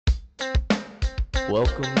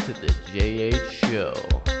Welcome to the JH Show.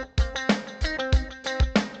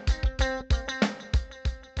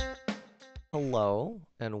 Hello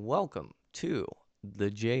and welcome to the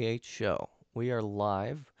JH Show. We are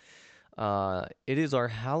live. It is our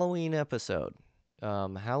Halloween episode.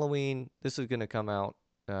 Halloween, this is going to come out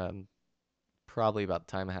probably about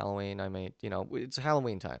the time of Halloween. It's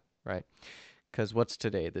Halloween time, right? Because what's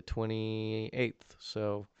today? The 28th.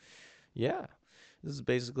 So, yeah, this is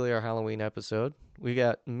basically our Halloween episode. We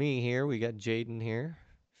got me here. We got Jaden here.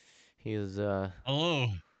 He is, Hello.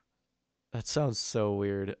 that sounds so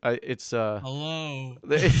weird. Hello.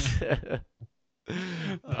 Sorry,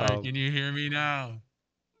 um, can you hear me now?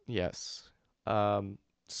 yes. Um,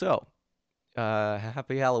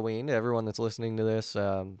 Happy Halloween to everyone that's listening to this.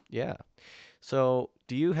 Yeah. So,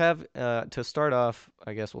 do you have, to start off,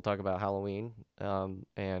 I guess we'll talk about Halloween,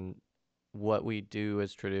 and what we do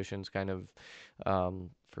as traditions kind of,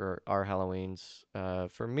 for our Halloweens.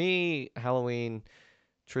 For me, Halloween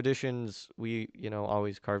traditions,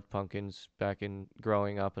 always carved pumpkins back in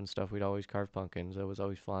growing up and stuff. We'd always carve pumpkins. That was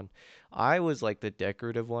always fun. I was like the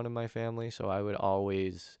decorative one in my family, so I would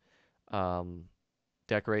always um,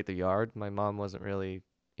 decorate the yard. My mom wasn't really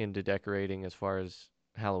into decorating as far as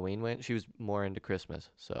Halloween went. She was more into Christmas.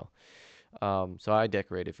 So I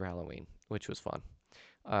decorated for Halloween, which was fun.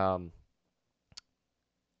 Um,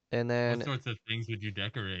 and What then sorts of things would you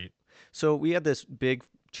decorate? So we had this big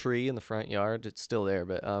tree in the front yard. It's still there,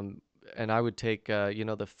 but and I would take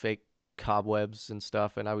the fake cobwebs and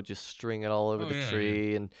stuff, and I would just string it all over Oh the yeah, yeah.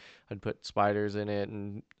 tree, and I'd put spiders in it,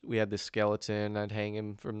 and we had this skeleton. I'd hang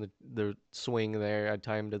him from the swing there. I'd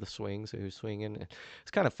tie him to the swing, so he was swinging.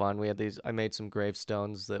 It's kind of fun. We had these. I made some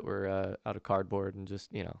gravestones that were out of cardboard, and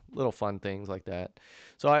just little fun things like that.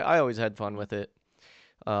 So I always had fun with it.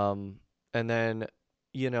 Um, and then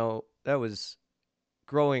that was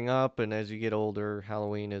growing up, and as you get older,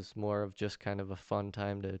 Halloween is more of just kind of a fun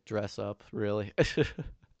time to dress up, really.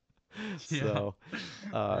 Yeah. So,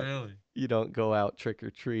 uh, Really? you don't go out trick or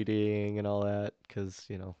treating and all that because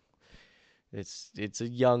it's a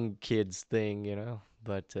young kids thing,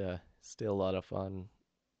 but still a lot of fun.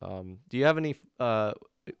 Do you have any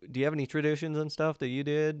traditions and stuff that you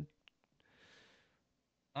did?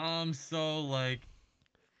 So like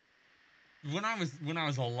when I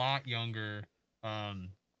was a lot younger, um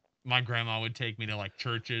my grandma would take me to like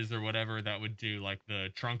churches or whatever that would do like the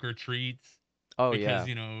trunk or treats Oh because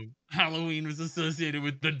yeah. Halloween was associated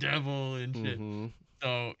with the devil and shit. Mm-hmm.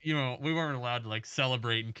 So, we weren't allowed to like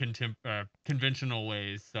celebrate in conventional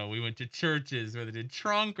ways. So we went to churches where they did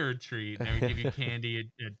trunk or treat and they would give you candy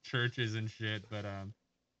at churches and shit. But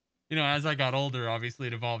as I got older, obviously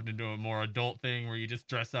it evolved into a more adult thing where you just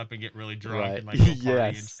dress up and get really drunk Right. and like go party and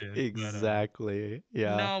Yes, shit. But exactly.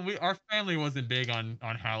 Yeah. no, we our family wasn't big on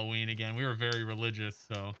Halloween again. We were very religious,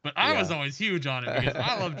 so but I was Yeah. always huge on it because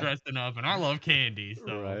I love dressing up and I love candy.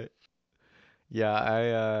 So Right.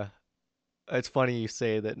 Yeah, it's funny you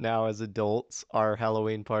say that now as adults, our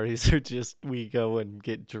Halloween parties are just we go and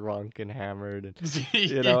get drunk and hammered and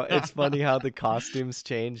yeah. it's funny how the costumes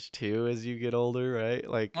change too as you get older, right?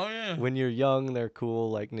 Like Oh yeah. when you're young, they're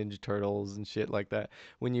cool like Ninja Turtles and shit like that.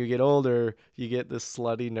 When you get older, you get the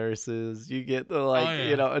slutty nurses, you get the Oh like,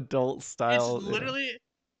 yeah. adult It's style. literally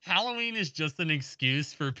Halloween is just an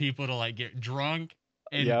excuse for people to like get drunk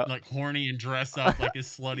and Yeah. like horny and dress up like as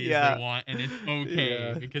slutty as they Yeah. want, and it's okay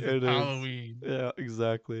Yeah, because it's it is. Halloween. Yeah,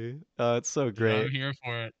 exactly. It's so Dude, great. I'm here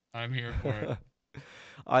for it. I'm here for it.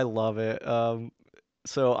 I love it.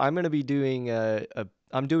 So I'm gonna be doing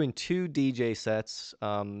I'm doing two DJ sets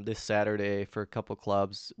this Saturday for a couple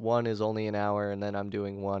clubs. One is only an hour, and then I'm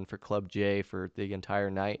doing one for Club J for the entire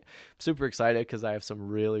night. I'm super excited because I have some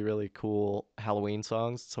really really cool Halloween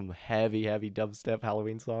songs, some heavy heavy dubstep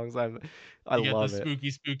Halloween songs. I You got the love it. spooky,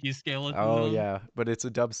 spooky skeleton Oh on. yeah, but it's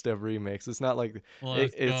a dubstep remix. It's not like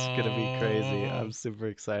Let's it's gonna be crazy. I'm go. super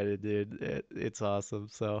excited, dude. It's awesome.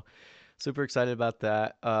 So super excited about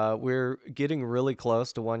that. We're getting really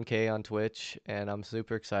close to 1K on Twitch, and I'm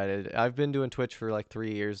super excited. I've been doing Twitch for like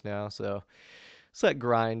 3 years now, so it's that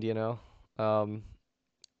grind, Um,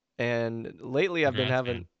 and lately Congrats,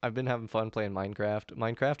 man. I've been having fun playing Minecraft.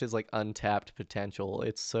 Minecraft is like untapped potential.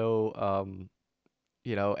 It's so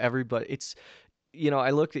everybody it's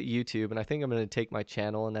I looked at YouTube and I think I'm going to take my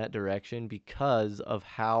channel in that direction because of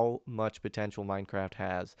how much potential Minecraft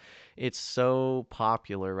has. It's so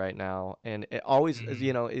popular right now, and it always,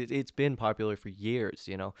 Hmm. it's been popular for years.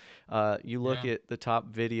 You look Yeah. at the top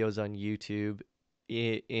videos on YouTube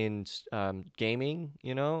in gaming,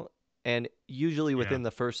 and usually Yeah. within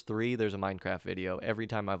the first three, there's a Minecraft video every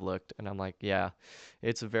time I've looked, and I'm like, yeah,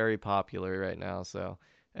 it's very popular right now. So.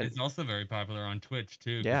 And It's also very popular on Twitch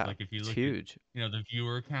too, because yeah, like if you it's look at huge. the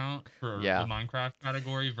viewer count for the Yeah. Minecraft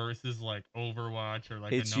category versus like Overwatch or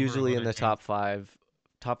like a It's number of usually in other the games. top 5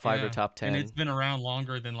 or Yeah, top and it's 10. been around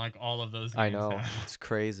longer than like all of those I games know. have. It's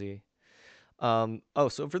crazy. So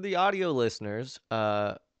for the audio listeners,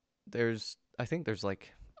 I think there's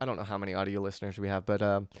like, I don't know how many audio listeners we have, but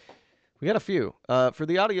we got a few. For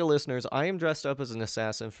the audio listeners, I am dressed up as an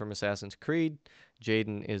assassin from Assassin's Creed.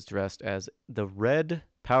 Jaden is dressed as the Red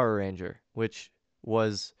Power Ranger, which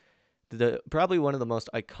was the probably one of the most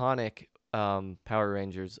iconic Power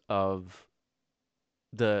Rangers of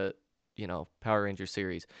the Power Ranger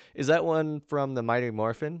series. Is that one from the Mighty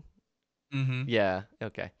Morphin? Mm-hmm. Yeah.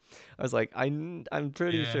 Okay. I was like, I'm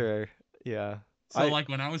pretty Yeah. sure. Yeah. So I like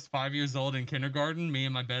when I was 5 years old in kindergarten, me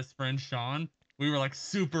and my best friend Sean, we were like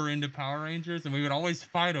super into Power Rangers, and we would always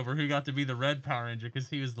fight over who got to be the Red Power Ranger because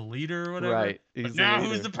he was the leader or whatever. right. But He's the now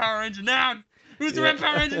who's leader. the Power Ranger now? Who's the Yeah. Red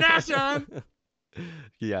Power Ranger now, Sean?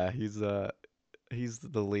 Yeah. He's the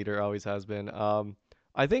leader. Always has been.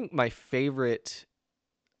 I think my favorite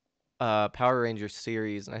Power Ranger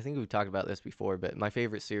series, and I think we've talked about this before, but my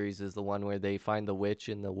favorite series is the one where they find the witch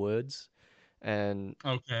in the woods, and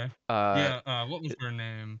Okay. uh, Yeah. What was her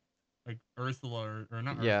name? Like Ursula or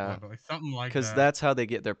not yeah, Ursula, but like something like because that. that's how they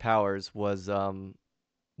get their powers. Was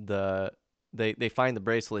the they find the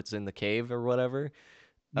bracelets in the cave or whatever,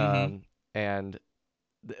 Mm-hmm. um, and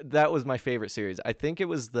that was my favorite series. I think it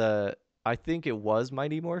was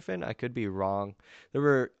Mighty Morphin. I could be wrong.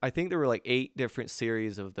 I think there were like 8 different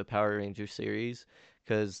series of the Power Ranger series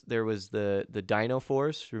because there was the Dino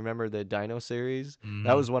Force. Remember the Dino series? That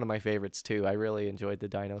Mm-hmm. was one of my favorites too. I really enjoyed the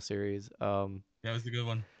Dino series. That was a good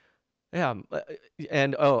one. Yeah,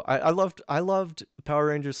 and oh, I loved Power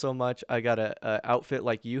Rangers so much. I got a outfit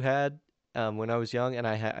like you had when I was young, and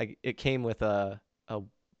it came with a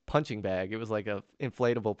punching bag. It was like a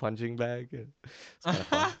inflatable punching bag. It's kind of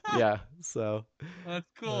fun. Yeah, so That's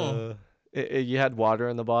cool. uh, you had water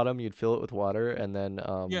in the bottom. You'd fill it with water, and then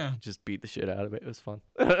Yeah. just beat the shit out of it. It was fun.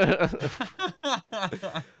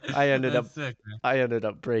 I ended up That's sick, man. I ended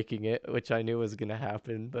up breaking it, which I knew was gonna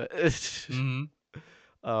happen, but Mm-hmm.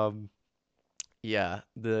 um. Yeah,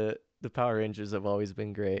 the Power Rangers have always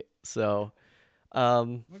been great. So,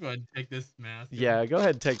 um, I'm gonna go ahead and take this mask off. yeah, go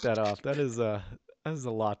ahead and take that off. That is a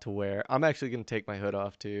lot to wear. I'm actually gonna take my hood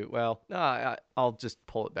off too. Well, no, I'll just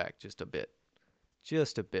pull it back just a bit, so you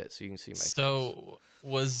can see my face. So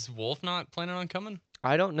was Wolf not planning on coming?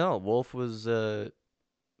 I don't know. Wolf was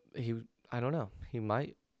he. I don't know. He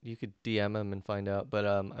might. You could DM him and find out, but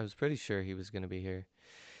I was pretty sure he was gonna be here.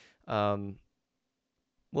 Um,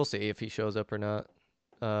 we'll see if he shows up or not.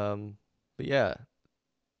 But yeah,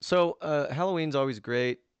 so Halloween's always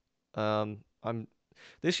great. I'm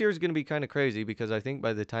This year's gonna be kind of crazy because I think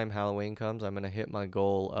by the time Halloween comes, I'm gonna hit my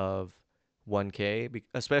goal of 1K,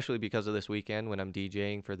 especially because of this weekend when I'm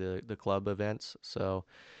DJing for the club events. So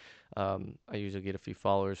I usually get a few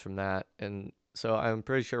followers from that, and so I'm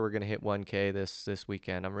pretty sure we're gonna hit 1K this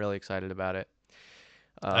weekend. I'm really excited about it.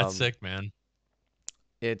 That's Um, sick, man.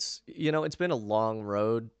 it's been a long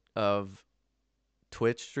road of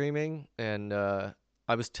Twitch streaming, and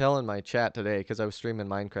I was telling my chat today because I was streaming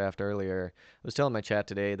Minecraft earlier. I was telling my chat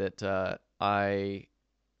today that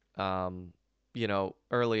um,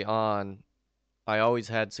 early on, I always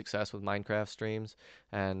had success with Minecraft streams,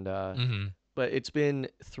 and Mm-hmm. but it's been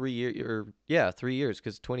 3 years, or yeah, 3 years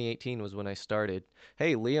because 2018 was when I started.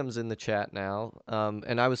 Hey, Liam's in the chat now,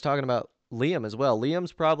 and I was talking about Liam as well.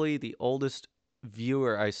 Liam's probably the oldest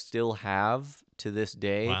viewer I still have to this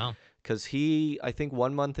day, Wow. because I think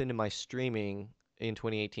 1 month into my streaming in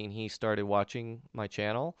 2018, he started watching my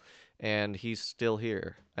channel, and he's still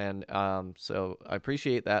here. And so I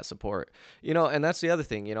appreciate that support. And that's the other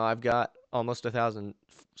thing. I've got almost 1,000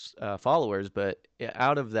 followers, but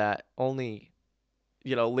out of that, only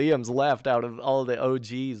Liam's left out of all the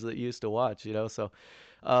OGs that used to watch. So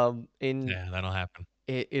in Yeah, that'll happen.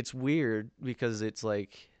 it's weird because it's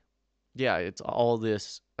like, yeah, it's all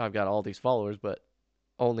this. I've got all these followers, but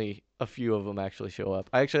only a few of them actually show up.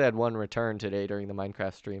 I actually had one return today during the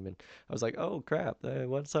Minecraft stream, and I was like, "Oh crap,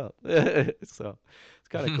 what's up?" So it's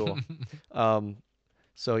kind of cool. Um,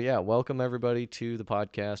 so yeah, welcome everybody to the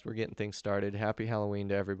podcast. We're getting things started. Happy Halloween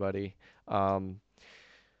to everybody. Um,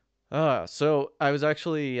 so I was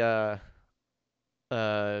actually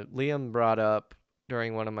Liam brought up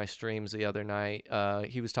during one of my streams the other night.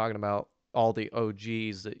 He was talking about all the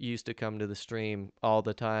OGs that used to come to the stream all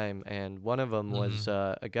the time, and one of them was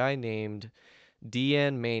Mm-hmm. a guy named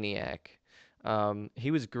DN Maniac.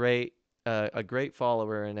 He was great, a great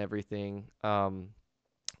follower and everything.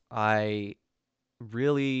 I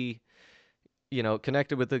really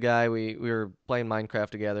connected with the guy. We were playing Minecraft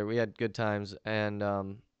together. We had good times, and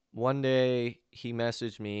one day he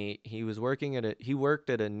messaged me. He worked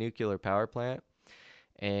at a nuclear power plant,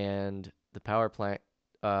 and the power plant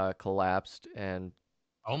collapsed, and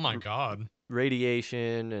Oh my r- God.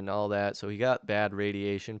 radiation and all that. So he got bad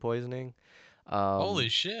radiation poisoning. Holy Um,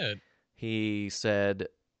 shit. he said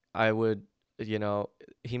I would, you know,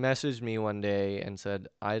 he messaged me one day and said,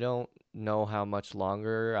 I don't know how much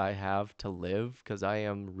longer I have to live because I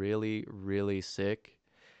am really, really sick.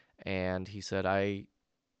 And he said,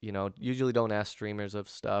 usually don't ask streamers of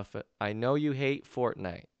stuff. I know you hate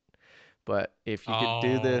Fortnite, but if you could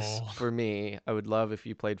do this Oh. for me, I would love if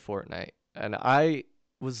you played Fortnite. And I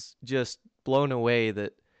was just blown away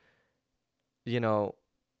that, you know,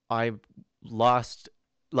 I lost,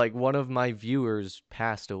 like, one of my viewers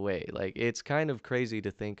passed away. Like, it's kind of crazy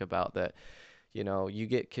to think about that. You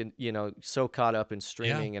get so caught up in Yeah.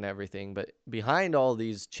 streaming and everything, but behind all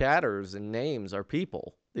these chatters and names are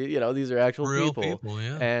people. These are actual Real people, people,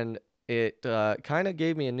 yeah. and it kind of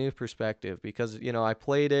gave me a new perspective because I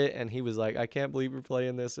played it and he was like, "I can't believe you're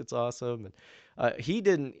playing this. It's awesome." And he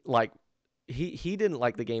didn't like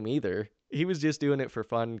the game either. He was just doing it for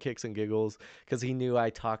fun, kicks and giggles, because he knew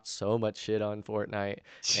I talked so much shit on Fortnite,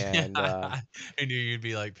 Yeah. and I knew you'd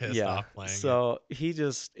be like pissed yeah. off playing it. So he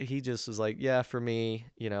just was like, yeah, for me,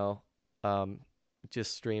 um,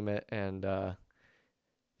 just stream it, and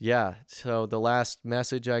yeah. So the last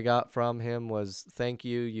message I got from him was, "Thank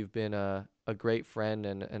you. You've been a great friend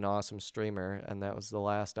and an awesome streamer," and that was the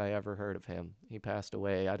last I ever heard of him. He passed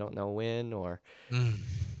away. I don't know when, Mm.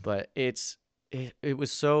 but it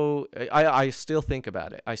was so. I still think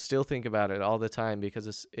about it. I still think about it all the time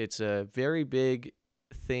because it's a very big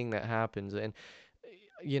thing that happens, and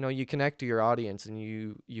you connect to your audience, and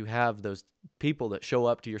you have those people that show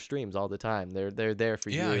up to your streams all the time. They're there for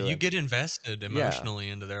Yeah, you, you and get invested yeah. emotionally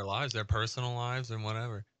into their lives, their personal lives and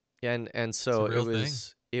whatever. And It's a so it real thing.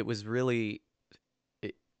 was it was really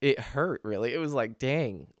it hurt, really. It was like,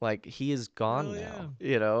 dang, like he is gone Hell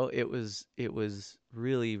yeah. now. It was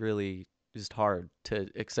really, really just hard to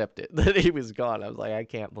accept it that he was gone. I was like, I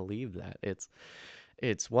can't believe that.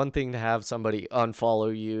 It's one thing to have somebody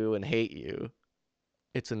unfollow you and hate you.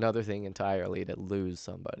 It's another thing entirely to lose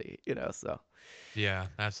somebody. So Yeah,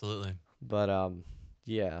 absolutely. but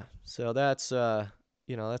yeah. So that's a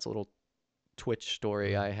little Twitch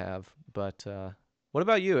story Mm. I have. But what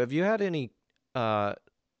about you? Have you had any uh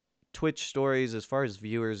Twitch stories as far as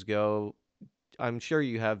viewers go? I'm sure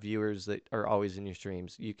you have viewers that are always in your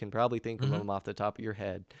streams. You can probably think of Mhm. them off the top of your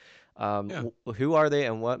head. Yeah. Who are they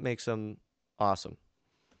and what makes them awesome?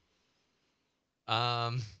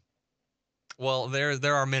 Um well,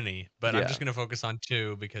 there are many, but I'm Yeah, just going to focus on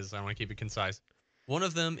two because I want to keep it concise. One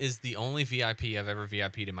of them is the only VIP I've ever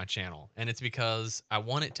VIP'd in my channel, and it's because I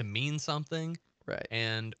want it to mean something, right.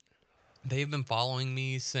 and they've been following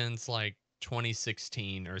me since like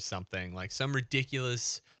 2016 or something, like some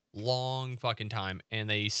ridiculous long fucking time. And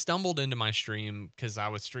they stumbled into my stream because I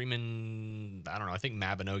was streaming, I don't know, I think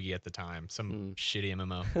Mabinogi at the time, some Mm. shitty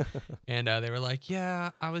MMO. And they were like, "Yeah,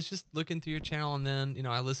 I was just looking through your channel, and then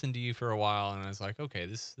I listened to you for a while, and I was like, okay,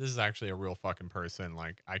 this is actually a real fucking person.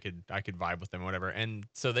 Like, I could vibe with them, or whatever." And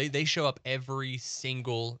so they show up every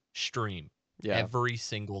single stream, Yeah, every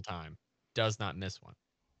single time, does not miss one.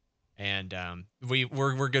 And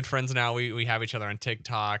we're good friends now. We have each other on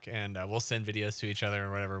TikTok, and we'll send videos to each other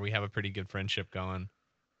or whatever. We have a pretty good friendship going,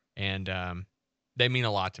 and they mean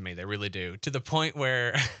a lot to me. They really do. To the point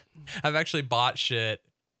where I've actually bought shit,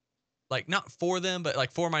 like not for them, but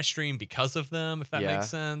like for my stream because of them, if that makes yeah,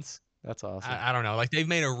 sense. that's awesome. I don't know. Like they've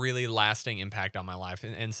made a really lasting impact on my life,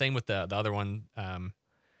 and same with the other one.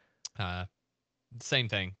 Uh, Same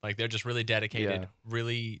thing. Like they're just really Yeah. dedicated,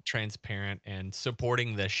 really transparent, and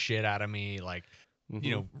supporting the shit out of me. Like,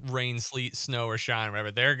 Mhm. rain, sleet, snow, or shine,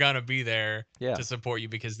 whatever. They're gonna be there Yeah, to support you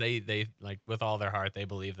because they like with all their heart they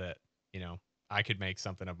believe that you know I could make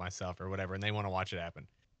something of myself or whatever, and they want to watch it happen.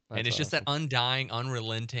 And that's it's just that awesome. undying,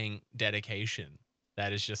 unrelenting dedication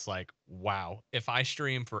that is just like, wow. If I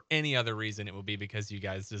stream for any other reason, it will be because you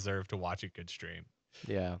guys deserve to watch a good stream.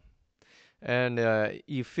 Yeah. And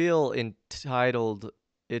you feel entitled.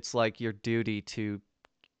 It's like your duty to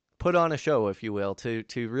put on a show, if you will, to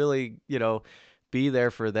really, be there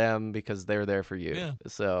for them because they're there for you. Yeah,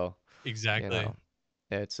 So, you exactly. know,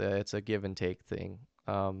 it's a give and take thing.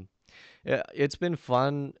 Yeah, it's been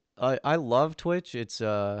fun. I love Twitch. It's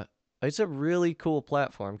a really cool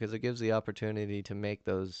platform because it gives the opportunity to make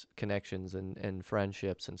those connections and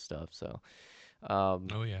friendships and stuff. So, um,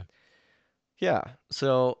 Oh yeah. yeah.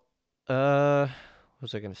 So, what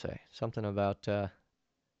was I gonna say? Something about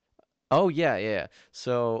Oh yeah.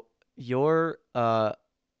 So you're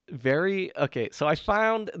very okay. So I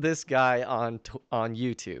found this guy on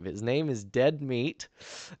YouTube. His name is Dead Meat,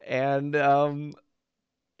 and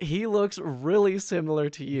he looks really similar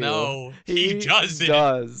to you. No, he He doesn't.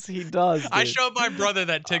 does. He does, I dude. showed my brother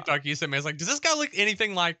that Uh, TikTok you sent me. I was like, "Does this guy look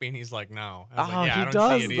anything like me?" And he's like, "No." I was like, Oh, "Yeah, he I don't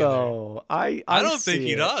see it does either." though. I I don't think see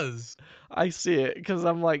he it. does. I see it because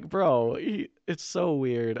I'm like, bro, it's so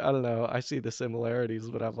weird. I don't know. I see the similarities,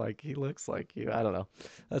 but I'm like, he looks like you. I don't know.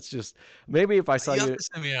 That's just maybe if I saw You have you, to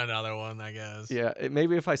send me another one, I guess. yeah,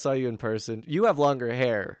 maybe if I saw you in person, you have longer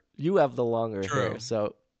hair. You have the longer hair, True.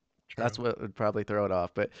 so that's True. what would probably throw it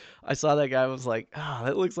off. But I saw that guy, I was like, ah,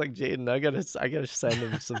 that looks like Jaden. I gotta send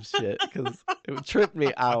him some shit because it would trip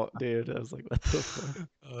me out, dude. I was like, what the fuck?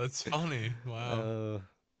 Oh, that's funny. Wow. Uh,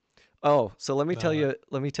 oh, so Uh,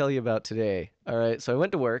 let me tell you about today. All right, so I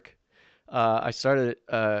went to work. I started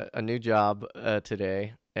a new job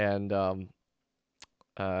today, and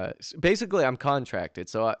basically I'm contracted.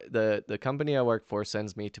 So the company I work for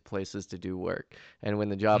sends me to places to do work, and when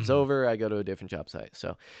the job's mhm, over, I go to a different job site.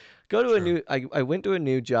 So go to a True. new. I went to a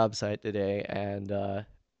new job site today, and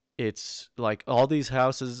it's like all these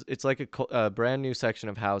houses. It's like a brand new section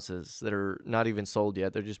of houses that are not even sold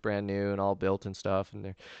yet. They're just brand new and all built and stuff,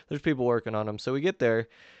 and there's people working on them. So we get there,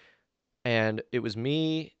 and it was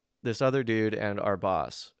me, this other dude, and our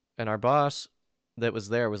boss. And our boss that was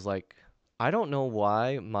there was like, I don't know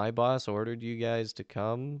why my boss ordered you guys to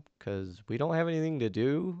come because we don't have anything to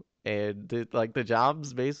do. And like the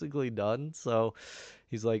job's basically done. So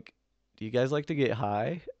he's like, do you guys like to get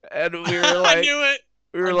high? And I knew it.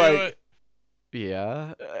 we I were knew like, it.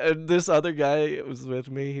 yeah. And this other guy was with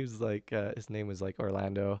me. He was like, his name was like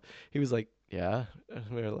Orlando. He was like, yeah. And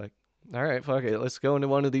we were like, all right, fuck it. Let's go into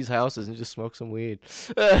one of these houses and just smoke some weed.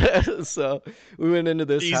 So we went into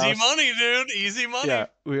this Easy house. money, dude. Easy Yeah, money.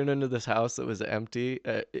 we went into this house that was empty.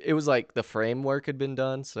 It was like the framework had been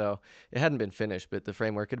done, so it hadn't been finished, but the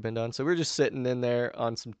framework had been done. So we were just sitting in there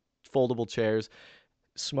on some foldable chairs,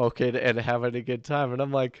 smoking and having a good time. And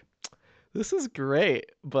I'm like, this is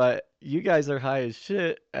great, but you guys are high as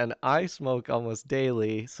shit, and I smoke almost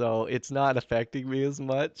daily, so it's not affecting me as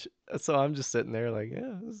much. So I'm just sitting there like,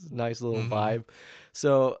 yeah, this is a nice little Mhm. vibe.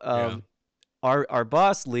 So Yeah. our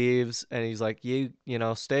boss leaves, and he's like, you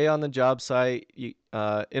know, stay on the job site. You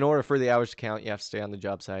in order for the hours to count, you have to stay on the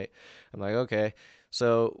job site. I'm like, okay.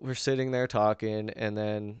 So we're sitting there talking, and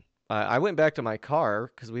then I went back to my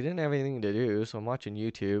car because we didn't have anything to do. So I'm watching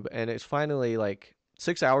YouTube, and it's finally like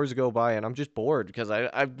 6 hours go by, and I'm just bored because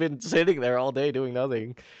I've been sitting there all day doing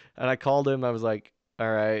nothing. And I called him. I was like,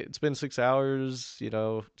 all right, it's been 6 hours. You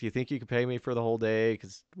know, do you think you could pay me for the whole day?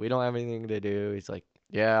 Because we don't have anything to do. He's like,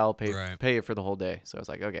 yeah, I'll Right. pay it for the whole day. So I was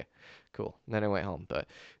like, okay, cool. And then I went home, but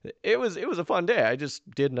it was a fun day. I just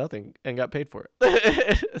did nothing and got paid for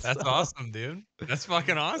it. That's So awesome, dude. That's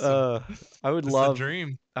fucking awesome. uh, I would That's the love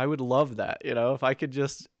dream. I would love that. You know, if I could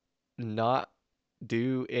just not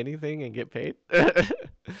do anything and get paid, that'd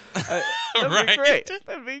be Right? great.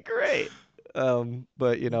 That'd be great.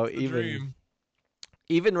 But you know, That's the dream.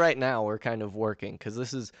 even right now, we're kind of working because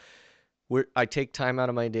this is where I take time out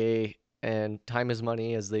of my day, and time is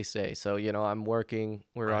money, as they say. So, you know, I'm working,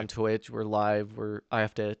 we're on Right. Twitch, we're live, I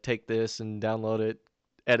have to take this and download it,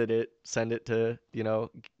 edit it, send it to, you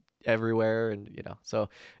know, everywhere. And, you know, so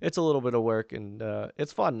it's a little bit of work, and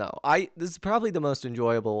it's fun though. This is probably the most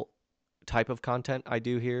enjoyable type of content I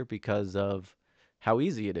do here because of how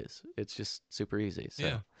easy it is. It's just super easy.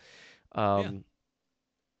 Yeah. So, Yeah. um,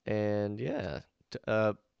 and yeah, t-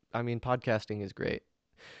 uh, I mean, podcasting is great.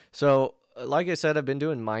 So, like I said, I've been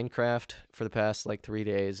doing Minecraft for the past like 3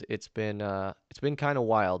 days. It's been kind of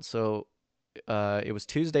wild. So, it was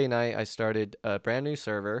Tuesday night. I started a brand new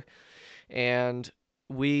server, and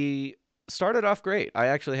we started off great. I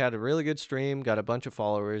actually had a really good stream, got a bunch of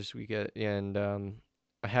followers.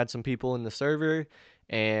 I had some people in the server,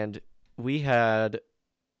 and we had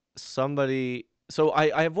somebody. So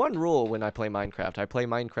I have one rule when I play Minecraft. I play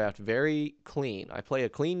Minecraft very clean. I play a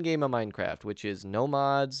clean game of Minecraft, which is no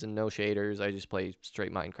mods and no shaders. I just play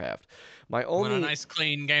straight Minecraft. My Want a only nice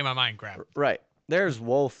clean game of Minecraft. right, there's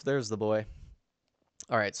Wolf, there's the boy.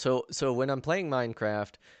 All right, so when I'm playing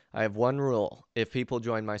Minecraft, I have one rule. If people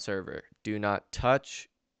join my server, do not touch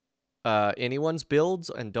anyone's builds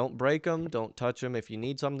and don't break them, don't touch them. If you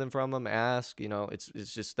need something from them, ask. You know, it's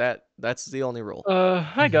just that's the only rule.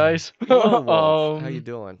 Hi guys. Hello, Wolf. How you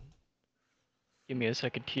doing? Give me a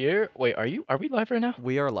second here. Wait, are we live right now?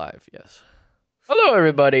 We are live. Yes. Hello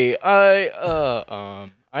everybody.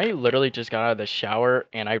 I literally just got out of the shower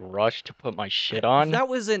and I rushed to put my shit on. That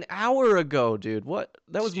was an hour ago, dude. What?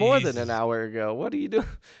 That was more than an Jesus. hour ago. What are you doing?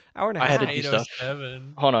 Hour and a I had to half. do stuff.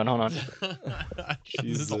 8:07. Hold on. This is a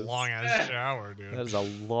Jesus. long ass shower, dude. That is a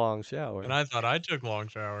long shower. And I thought I took long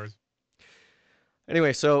showers.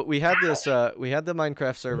 Anyway, so we had this we had the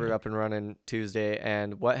Minecraft server up and running Tuesday,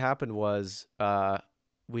 and what happened was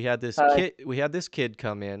we had this kid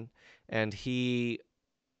come in, and he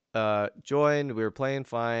joined. We were playing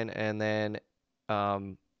fine, and then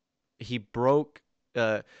he broke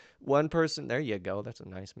one person. There you go. That's a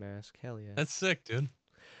nice mask. Hell yeah. That's sick, dude.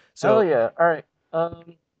 So Hell yeah. All right.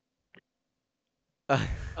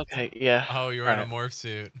 Okay. Yeah. Oh, you're in a morph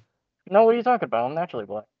suit. No, what are you talking about? I'm naturally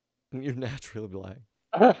black. you're naturally black.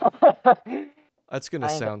 I That's gonna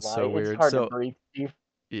ain't sound gonna so lie, weird. It's hard So to breathe, Steve.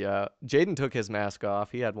 yeah, Jaden took his mask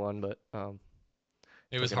off. He had one, but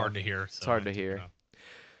It was took it hard off. to hear. It's hard to hear.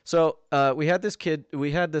 So we had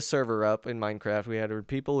this server up in Minecraft.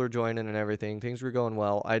 People were joining and everything. Things were going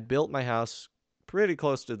well. I'd built my house pretty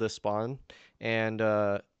close to the spawn, and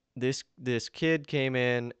this kid came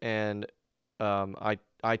in, and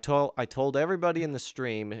I told everybody in the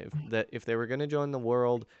stream that if they were going to join the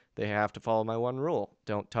world, they have to follow my one rule: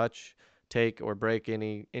 don't touch, take, or break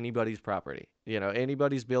anybody's property.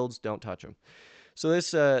 Anybody's builds, don't touch them. So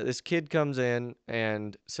this kid comes in,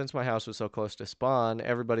 and since my house was so close to spawn,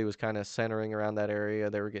 everybody was kind of centering around that area.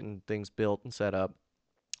 They were getting things built and set up.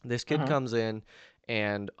 This kid comes in,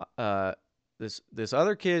 and this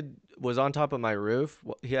other kid was on top of my roof,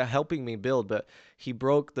 helping me build, but he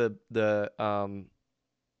broke the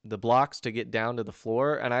blocks to get down to the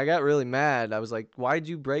floor, and I got really mad. I was like, "Why'd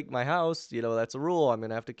you break my house? That's a rule. I'm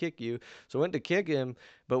gonna have to kick you." So I went to kick him,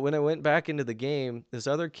 but when I went back into the game, this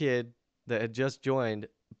other kid that had just joined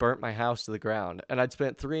burnt my house to the ground, and I'd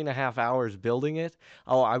spent 3.5 hours building it.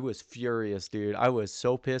 Oh, I was furious, dude. I was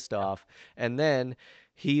so pissed off. And then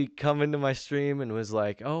he come into my stream and was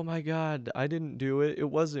like, "Oh my god, I didn't do it. It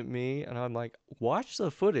wasn't me." And I'm like, "Watch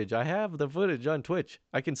the footage. I have the footage on Twitch.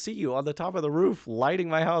 I can see you on the top of the roof lighting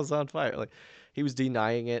my house on fire." Like, he was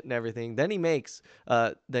denying it and everything.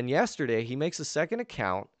 Then yesterday he makes a second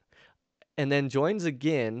account and then joins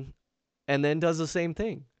again and then does the same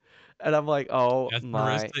thing. And I'm like, "Oh That's the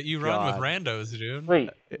my risk that you god." run with randos, dude. Wait,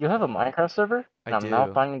 you have a Minecraft server? I And I'm now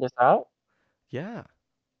do. finding this out? Yeah,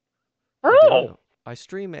 I Bro! do. I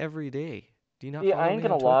stream every day. Do you not See, follow I ain't me on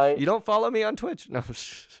gonna Twitch? lie. You don't follow me on Twitch? No.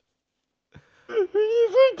 Yes,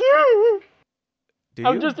 I do! Do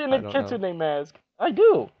I'm you? just in I a don't know. kitsune mask. I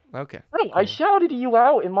do. Okay. Bro, I cool. shouted you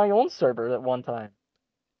out in my own server at one time.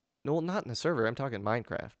 No, well, not in the server. I'm talking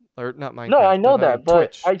Minecraft. Or not Minecraft. No, I know I'm talking that, but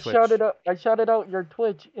Twitch. I Twitch. shouted out your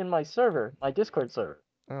Twitch in my server, my Discord server.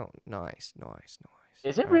 Oh, nice.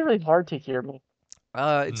 Is it All right. really hard to hear me?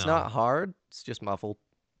 It's No. not hard. It's just muffled.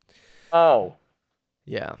 Oh.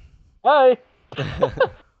 Yeah. Hi.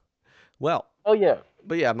 Well. Oh yeah.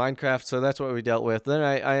 But yeah, Minecraft. So that's what we dealt with. Then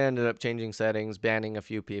I ended up changing settings, banning a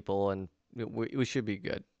few people, and we should be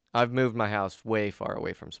good. I've moved my house way far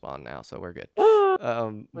away from spawn now, so we're good. What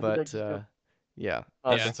did I just do? Yeah. Yeah,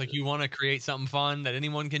 Okay. it's like you want to create something fun that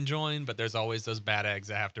anyone can join, but there's always those bad eggs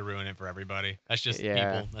that have to ruin it for everybody. That's just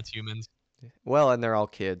Yeah. people. That's humans. Well, and they're all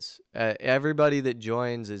kids. Everybody that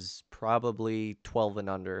joins is probably 12 and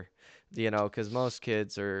under, because most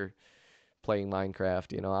kids are playing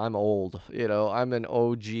Minecraft. I'm old. I'm an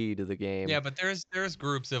OG to the game. Yeah, but there's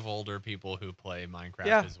groups of older people who play Minecraft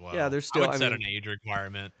Yeah, as well. yeah, there's still- I would I set mean- an age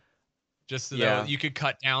requirement, just so Yeah. that you could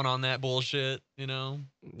cut down on that bullshit.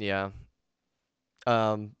 Yeah.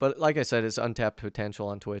 But like I said, it's untapped potential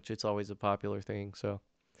on Twitch. It's always a popular thing, so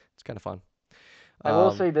it's kind of fun. I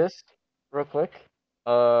will say this real quick.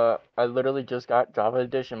 I literally just got Java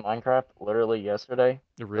Edition Minecraft literally yesterday.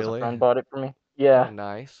 'Cause Really? a friend bought it for me. Oh, Yeah.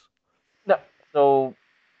 nice. No. So,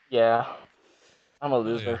 yeah. I'm a yeah.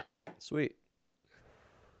 loser. Sweet.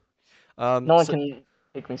 No one so- can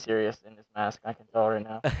take me serious in this mask. I can tell right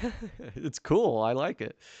now. it's cool. I like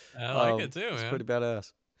it. I like it too, It's man. pretty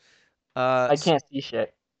badass. I can't see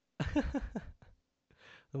shit.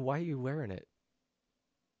 Why are you wearing it?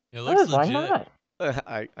 It looks Why legit. not?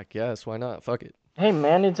 I guess. Why not? Fuck it. Hey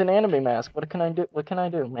man, it's an anime mask. What can I do? What can I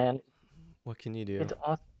do, man? What can you do? It's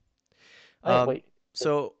awesome. Wait.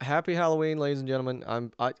 So happy Halloween, ladies and gentlemen.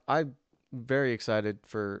 I'm very excited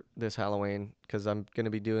for this Halloween because I'm gonna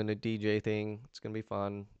be doing a DJ thing. It's gonna be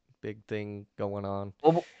fun. Big thing going on.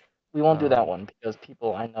 Well, we won't do that Um, one because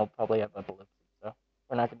people I know probably have epilepsy, so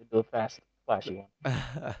we're not going to do a fast, flashy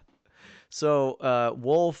one. So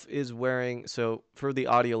Wolf is wearing. So for the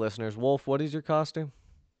audio listeners, Wolf, what is your costume?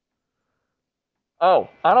 Oh,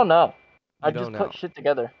 I don't know. I You just don't put know. shit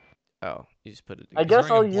together. Oh, You just put it I together. guess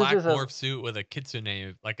He's wearing I'll a use black this as morph suit with a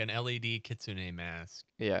kitsune, like an LED kitsune mask.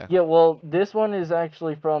 Yeah. yeah. Well, this one is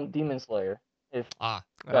actually from Demon Slayer. If Ah,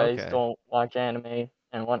 you guys Okay. don't watch anime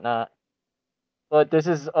and whatnot, but this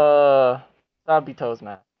is Sabito's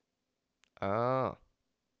mask. Oh.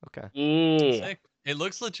 Okay. Yeah. sick. It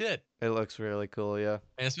looks legit, It looks really cool. Yeah.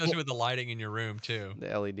 and especially with the lighting in your room too. The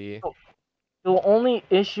LED. The only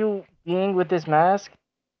issue being with this mask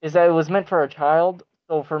is that it was meant for a child.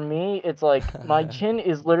 So for me, it's like my chin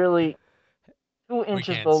is literally 2 We inches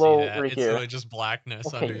can't see below that. right It's here. literally just blackness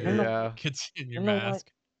Okay, under you your know Yeah. kitsune You your know what?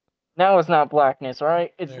 mask. Now it's not blackness, all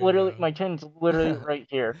right? It's There you literally go. my chin's literally right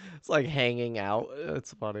here. It's like hanging out.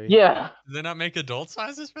 It's funny. Yeah. Do they not make adult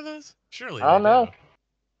sizes for this? Surely I don't they know. do.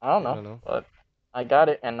 I don't I know, don't know. but I got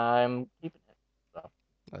it and I'm keeping it. So.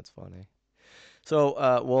 That's funny.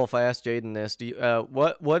 So, Wolf, I asked Jaden this. Do you,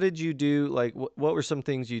 what did you do? Like, what were some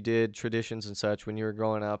things you did, traditions and such, when you were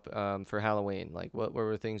growing up, for Halloween? Like, what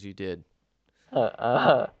were things you did?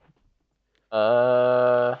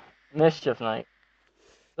 Mischief night.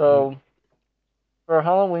 Mm. So for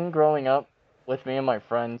Halloween growing up with me and my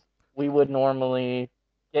friends, we would normally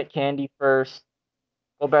get candy first,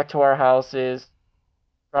 go back to our houses,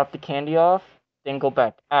 drop the candy off, then go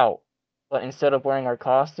back out. But instead of wearing our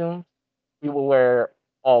costumes, we will wear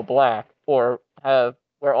all black or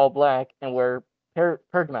wear all black and wear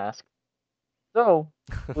purge masks. So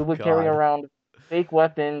we would carry God. around fake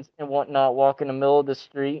weapons and whatnot, walk in the middle of the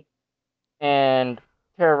street and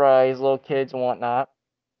terrorize little kids and whatnot.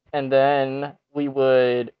 And then we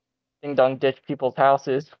would ding dong ditch people's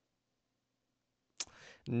houses.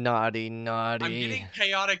 Naughty, I'm naughty. getting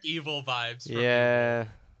chaotic evil vibes from you. Yeah,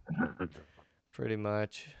 pretty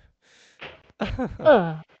much. Okay,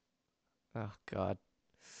 Oh God.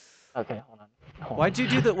 hold on. Why'd you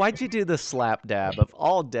do the slap dab? Of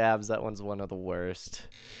all dabs, that one's one of the worst.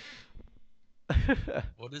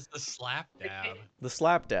 What is the slap dab? The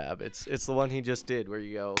slap dab. It's the one he just did where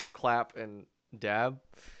you go clap and dab.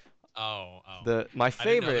 Oh. My I didn't know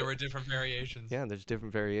favorite. there were different variations. Yeah, there's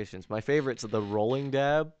different variations. My favorite's the rolling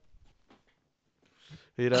dab.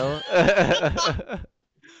 You know?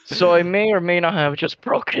 So I may or may not have just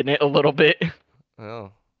broken it a little bit.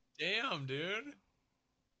 Oh. Damn, dude.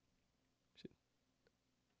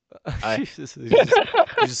 He's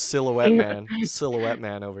just silhouette man. Silhouette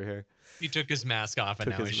man over here. He took his mask off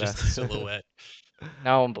and Took now his he's just a mask. silhouette.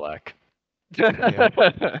 Now I'm black.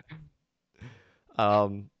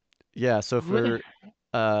 Yeah, so for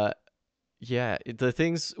yeah, the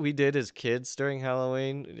things we did as kids during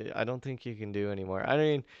Halloween, I don't think you can do anymore. I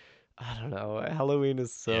mean, I don't know. Halloween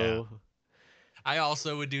is so I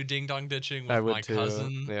also would do ding dong ditching I with would my too.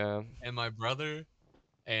 cousin Yeah. and my brother.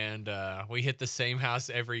 And we hit the same house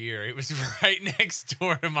every year. It was right next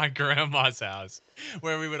door to my grandma's house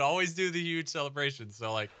where we would always do the huge celebrations.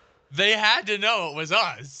 So like they had to know it was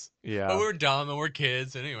us. Yeah. But we were dumb and we're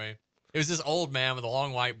kids. Anyway, it was this old man with a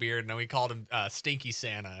long white beard, and we called him Stinky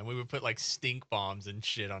Santa. And we would put like stink bombs and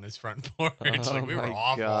shit on his front porch. Oh Like we were my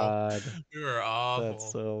awful. God. We were awful.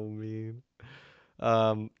 That's so mean.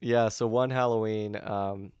 Yeah, so one Halloween,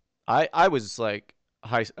 I was like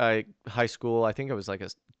high school. I think I was like a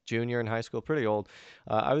junior in high school, pretty old.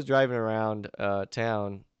 I was driving around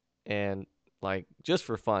town and like just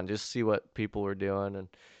for fun, just see what people were doing,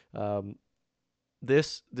 and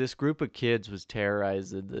this group of kids was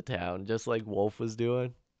terrorizing the town, just like Wolf was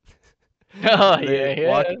doing. Oh They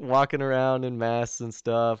yeah. walking around in masks and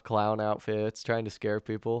stuff, clown outfits, trying to scare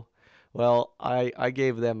people. Well, I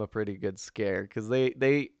gave them a pretty good scare because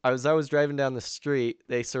I was driving down the street,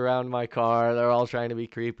 they surround my car, they're all trying to be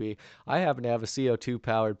creepy. I happen to have a CO2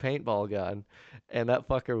 powered paintball gun, and that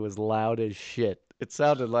fucker was loud as shit. It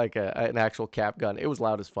sounded like an actual cap gun. It was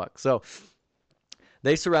loud as fuck. So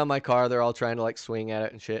they surround my car. They're all trying to like swing at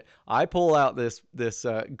it and shit. I pull out this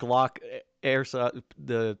Glock airsoft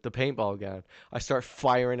the paintball gun. I start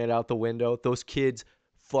firing it out the window. Those kids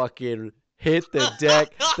fucking hit the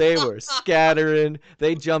deck. They were scattering.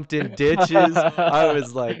 They jumped in ditches. I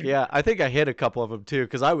was like, yeah, I think I hit a couple of them too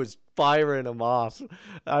because I was firing them off.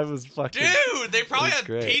 I was fucking. Dude, they probably was had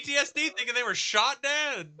great. PTSD thinking they were shot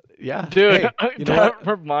dead. Yeah, Dude, hey, you know that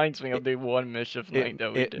what? reminds me of the one mischief night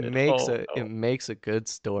that we It did. makes Oh, it no. makes a good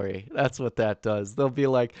story. That's what that does. They'll be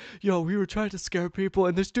like, "Yo, we were trying to scare people,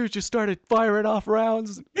 and this dude just started firing off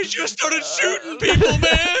rounds." He just started shooting people,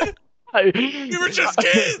 man. We were just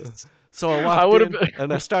kids. So I I walked would've in been-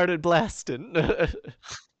 and I started blasting.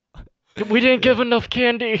 We didn't give enough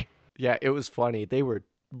candy. Yeah, it was funny. They were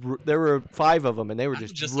there were 5 of them, and they were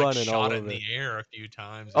I've just like running all shot it in over. the air a few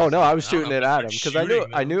times or Oh no, I was something. I don't shooting know it if at it's him like because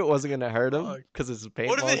shooting I them. knew it wasn't gonna hurt him Fuck. because it's a What if it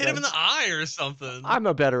paintball hit him in gun. the eye or something? I'm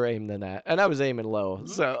a better aim than that, and I was aiming low.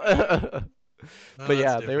 So, Okay. No, but that's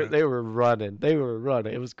yeah, different. they were running. They were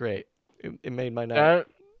running. It was great. It made my night.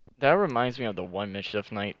 That reminds me of the one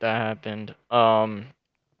mischief night that happened.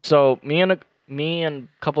 So me and a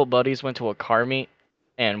couple buddies went to a car meet,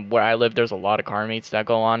 and where I live, there's a lot of car meets that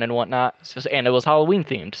go on and whatnot. And it was Halloween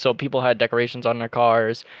themed, so people had decorations on their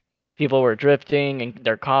cars, people were drifting in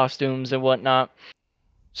their costumes and whatnot.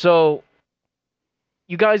 So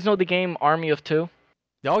you guys know the game Army of Two?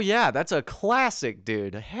 Oh yeah, that's a classic,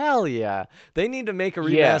 dude. Hell yeah. They need to make a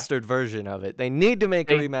Yeah, remastered version of it. They need to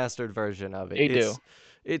make a they remastered version of it. they do.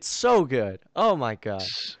 It's so good. Oh my god.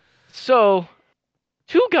 So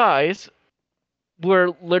two guys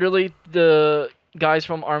were literally the guys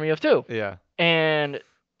from Army of Two, Yeah. and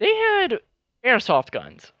they had airsoft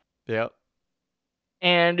guns. Yep.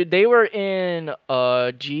 And they were in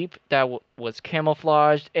a Jeep that was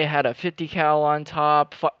camouflaged. It had a 50 cal on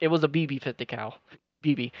top. It was a BB 50 cal.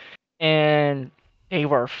 BB. And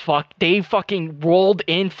they fucking rolled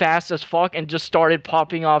in fast as fuck and just started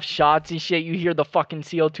popping off shots and shit. You hear the fucking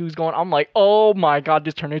CO2s going. I'm like, oh my god,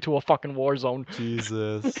 this turned into a fucking war zone.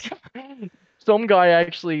 Jesus. Some guy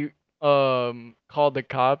actually called the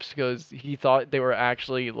cops because he thought they were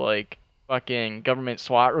actually like fucking government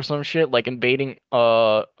SWAT or some shit, like invading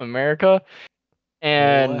America.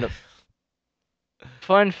 And What?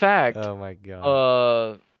 fun fact, Oh my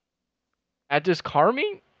god. at this car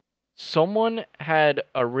meet, someone had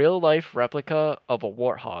a real life replica of a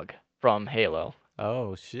warthog from Halo.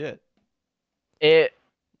 Oh shit. It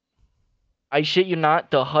I shit you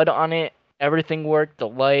not, the HUD on it, everything worked, the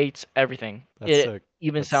lights, everything. That's It sick.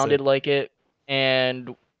 even That's sounded sick. like it.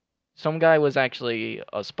 And some guy was actually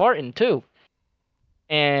a Spartan too.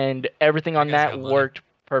 And everything That on guy's that got money. worked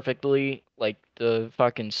perfectly. Like the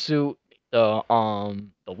fucking suit, the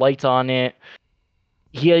lights on it.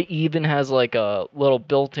 He even has like a little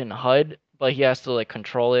built-in HUD, but he has to like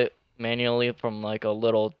control it manually from like a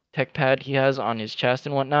little tech pad he has on his chest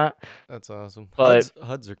and whatnot. That's awesome. But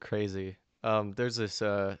HUDs are crazy. There's this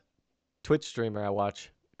Twitch streamer I watch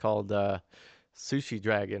called Sushi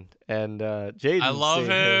Dragon, and I Jaden's love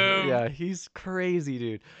seen him. him. Yeah, he's crazy,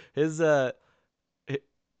 dude. His it,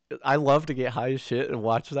 I love to get high as shit and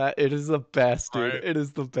watch that. It is the best, dude. Right. It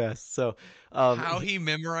is the best. So, How he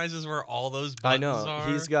memorizes where all those I buttons know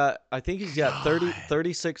are. I think he's got 30, God.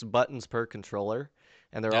 36 buttons per controller,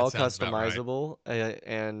 and they're That all sounds about right. customizable.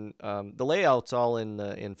 And the layout's all in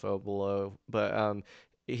the info below. But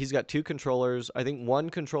he's got 2 controllers. I think one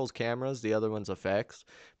controls cameras, the other one's effects.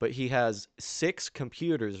 But he has 6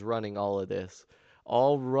 computers running all of this,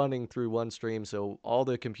 all running through one stream. So all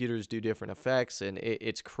the computers do different effects, and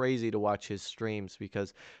it's crazy to watch his streams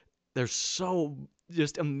because they're so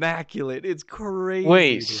just immaculate. It's crazy,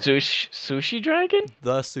 wait, dude. Sushi Dragon?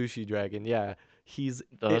 The Sushi Dragon, yeah. The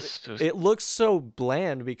It, sushi. it looks so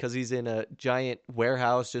bland because he's in a giant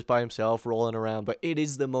warehouse just by himself rolling around, but it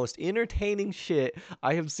is the most entertaining shit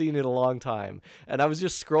I have seen in a long time. And I was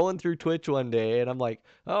just scrolling through Twitch one day and I'm like,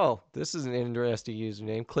 "Oh, this is an interesting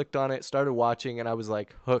username." Clicked on it, started watching, and I was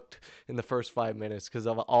like hooked in the first 5 minutes because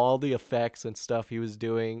of all the effects and stuff he was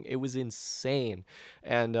doing. It was insane.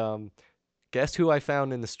 And guess who I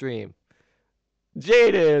found in the stream?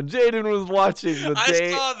 Jaden was watching the I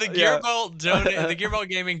day. saw the Yeah. Gearbolt the Gearbolt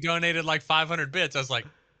Gaming donated like 500 bits. I was like,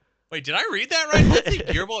 wait, did I read that right? Did I see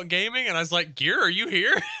Gearbolt Gaming? And I was like, Gear, are you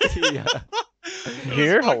here? Yeah. It was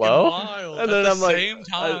Here? fucking Hello? wild. And At then the I'm like, same at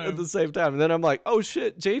time. the same time, and then I'm like, oh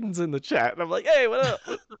shit, Jaden's in the chat, and I'm like, hey, what up?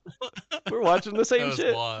 We're watching the That same was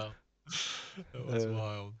shit. wild. That was Uh,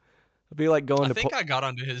 wild. It'd be like going I to. think I got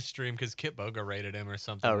onto his stream because Kit Boga rated him or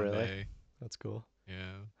something Oh one really? day. That's cool. Yeah.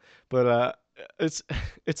 But it's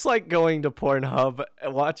it's like going to Pornhub,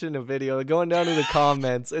 watching a video, going down to the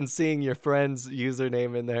comments, and seeing your friend's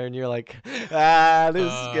username in there, and you're like, ah,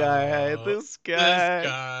 this guy, This guy.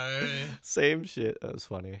 guy. Same shit. That was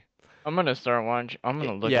funny. I'm gonna start watching. I'm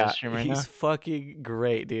gonna look at Yeah, the stream right now. he's fucking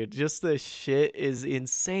great, dude. Just the shit is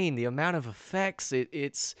insane. The amount of effects,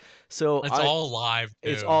 it's so It's all live too.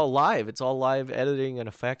 it's all live. It's all live editing and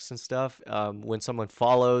effects and stuff. When someone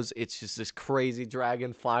follows, it's just this crazy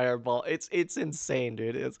dragon fireball. It's insane,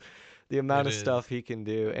 dude. It's the amount It of stuff is. he can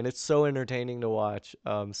do, and it's so entertaining to watch.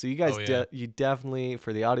 So you guys, Oh, yeah. you definitely,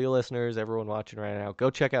 for the audio listeners, everyone watching right now, go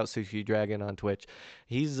check out Sushi Dragon on Twitch.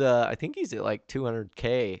 He's I think he's at like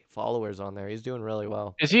 200K followers on there. He's doing really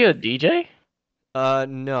well. Is he a DJ?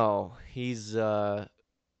 No, he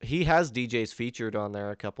has DJs featured on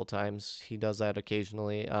there a couple times. He does that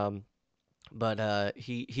occasionally. but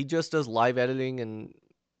he just does live editing, and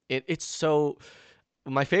it's so.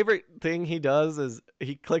 My favorite thing he does is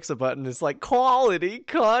he clicks a button. It's like quality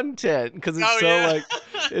content because Oh yeah.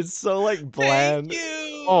 it's so like Thank bland.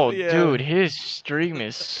 you. Oh, Yeah. dude, his stream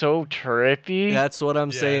is so trippy. That's what I'm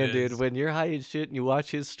Yeah, it saying, dude. is. When you're high as shit and you watch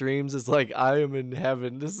his streams, it's like I am in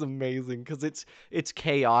heaven. This is amazing because it's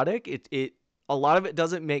chaotic. It a lot of it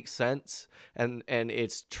doesn't make sense, and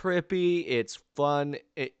it's trippy. It's fun.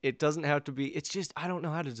 It doesn't have to be. It's just I don't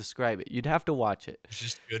know how to describe it. You'd have to watch it. It's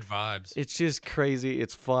just good vibes. It's just crazy.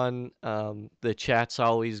 It's fun. The chat's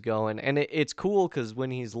always going, and it's cool because when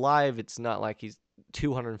he's live, it's not like he's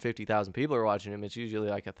 250,000 people are watching him. It's usually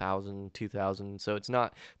like 1,000, 2,000. So it's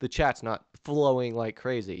not the chat's not flowing like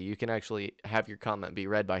crazy. You can actually have your comment be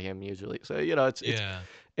read by him usually. So Yeah.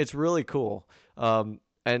 it's really cool.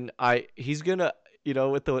 And he's gonna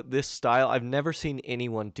with this style, I've never seen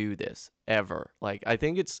anyone do this ever. Like I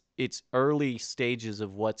think it's early stages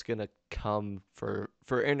of what's gonna come for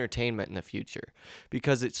entertainment in the future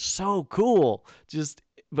because it's so cool.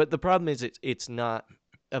 But the problem is it's not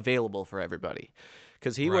available for everybody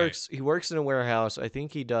because Right. he works in a warehouse. I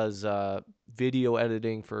think he does video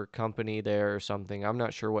editing for a company there or something. I'm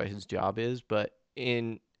not sure what his job is, but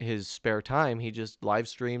in his spare time, he just live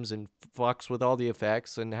streams and fucks with all the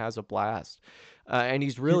effects and has a blast. And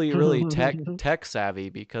he's really tech savvy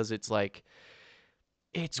because it's like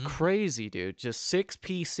it's Mhm. crazy, dude. Just 6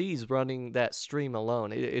 PCs running that stream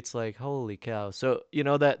alone. It's like holy cow. So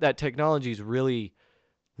that technology is really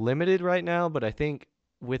limited right now, but I think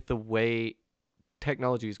with the way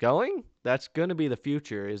technology is going, that's going to be the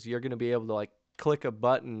future. Is you're going to be able to like click a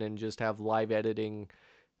button and just have live editing,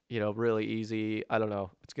 really easy. I don't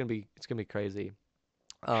know. It's gonna be crazy.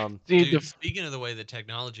 See, Dude, speaking of the way that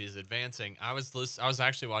technology is advancing, I was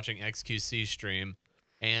actually watching XQC stream,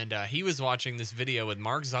 and he was watching this video with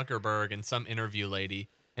Mark Zuckerberg and some interview lady,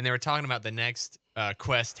 and they were talking about the next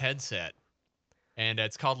Quest headset, and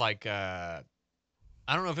it's called like I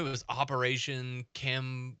don't know if it was Operation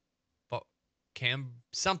Cam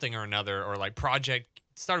something or another, or like Project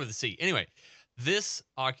started with a C. Anyway, this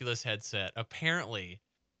Oculus headset apparently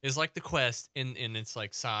is like the Quest in its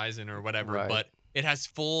like size and or whatever, Right. but it has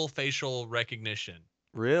full facial recognition,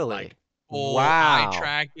 Really? like full Wow. eye That's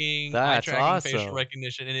tracking facial awesome.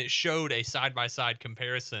 recognition, and it showed a side by side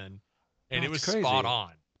comparison, and it That's was spot crazy.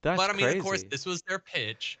 on. That's But I mean, of course, crazy. this was their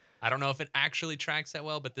pitch. I don't know if it actually tracks that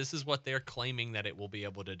well, but this is what they're claiming that it will be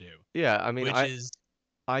able to do, Yeah, I mean, which is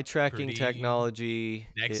eye tracking pretty technology.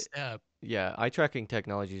 next step. Yeah, eye tracking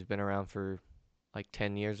technology has been around for like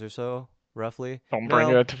 10 years or so, roughly. don't bring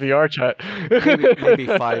No, it to VR chat. maybe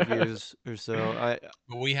 5 years or so.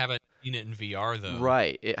 But we haven't seen it in VR though.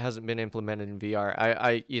 Right. It hasn't been implemented in VR.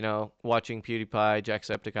 Watching PewDiePie,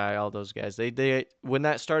 Jacksepticeye, all those guys, they when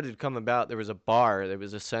that started to come about, there was a bar, there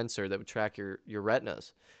was a sensor that would track your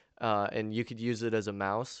retinas, and you could use it as a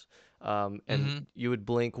mouse, and Hmm. you would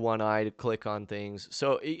blink one eye to click on things.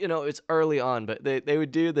 So it's early on, but they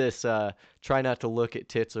would do this try not to look at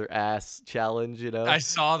tits or ass challenge, I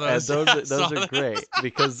saw and those. those I are saw those are those. great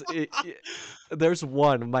because there's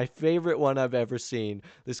my favorite one I've ever seen.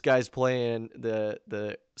 This guy's playing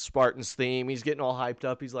the Spartans theme. He's getting all hyped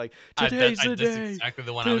up. He's like, "Today's the That's day. exactly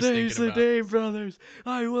the one I was Today's thinking the about. day, brothers.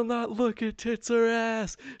 I will not look at tits or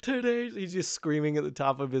ass. Today's." He's just screaming at the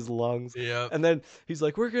top of his lungs. Yep. And then he's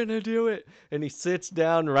like, "We're gonna do it." And he sits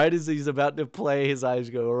down right as he's about to play. His eyes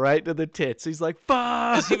go right to the tits. He's like,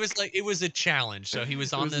 Because he "Fuck!" was like, it was a challenge. So he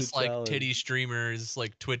was It on was a this like challenge. titty streamers,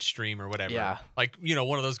 like Twitch stream or whatever. Yeah. Like,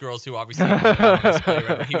 one of those girls who obviously has a lot on display or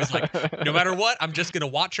whatever. He was like, no matter what, I'm just gonna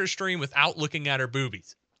watch her stream without looking at her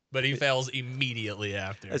boobies. But he fails immediately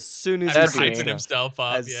after. As soon as he After That'd sits hyping be down. himself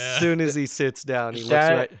up, As yeah. soon as he sits down, he looks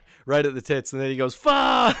that right at the tits, and then he goes,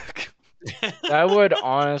 "Fuck!" that would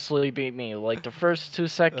honestly beat me. Like the first 2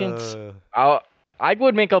 seconds, Uh, I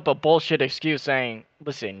would make up a bullshit excuse saying,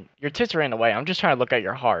 "Listen, your tits are in the way. I'm just trying to look at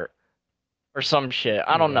your heart." Or some shit.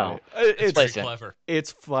 I don't know. right. It's It's pretty Listen, clever.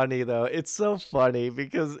 it's funny though. It's so funny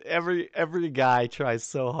because every guy tries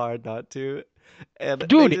so hard not to, and they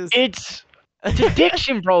dude, just it's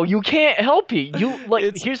addiction, bro. You can't help it. You like.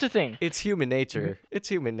 it's Here's the thing. it's human nature. It's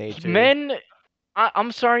human nature. Men,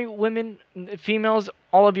 I'm sorry, women, females,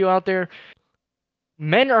 all of you out there.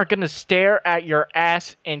 Men are gonna stare at your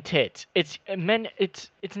ass and tits. It's men. It's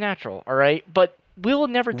natural, all right. But we'll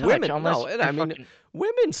never touch Women, unless no, and you're I mean,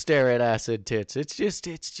 women stare at acid tits. It's just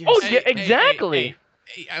Oh Hey, yeah, hey, exactly.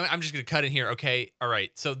 I'm just gonna cut in here. Okay, all right.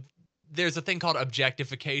 So there's a thing called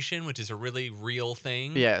objectification, which is a really real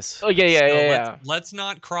thing. yes. Oh yeah, yeah, So yeah, let's yeah. let's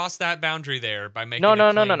not cross that boundary there by making No, a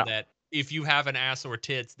no, no, no, claim no. that if you have an ass or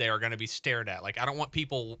tits, they are going to be stared at. Like I don't want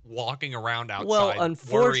people walking around Well, outside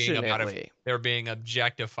worrying about if unfortunately, they're being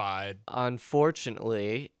objectified.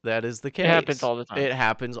 unfortunately, that is the It happens case. all the time. It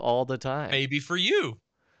happens all the time. Maybe for you.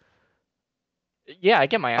 Yeah, I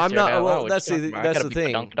get my ass I'm stared not. at. Well, What that's you talking the about? I that's gotta the be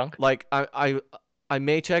thing. dunk. Like I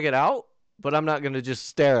may check it out, but I'm not gonna just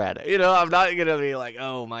stare at it. You know, I'm not gonna be like,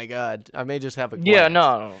 oh my god. I may just have a Yeah, glance.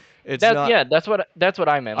 no. It's not. That's what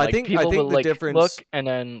I meant. I Like think people will the like difference. look and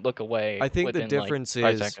then look away I think the within like difference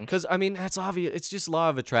 5 is seconds. because I mean that's obvious. It's just law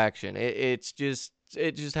of attraction. It just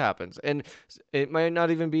happens, and it might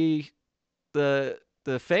not even be the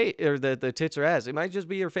face or the tits or ass. It might just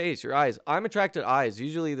be your face, your eyes. I'm attracted to eyes.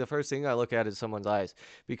 Usually, the first thing I look at is someone's eyes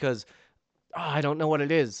because I don't know what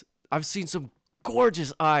it is. I've seen some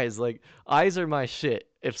gorgeous eyes. Like eyes are my shit.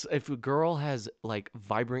 If a girl has like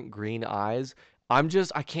vibrant green eyes, I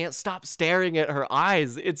can't stop staring at her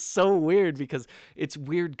eyes. It's so weird because it's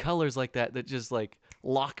weird colors like that that just like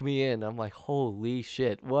lock me in. I'm like, holy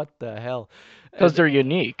shit, what the hell? Because And they're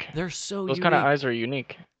unique. they're so Those kind of unique. eyes are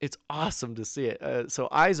unique. It's awesome to see it. So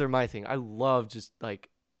eyes are my thing. I love just like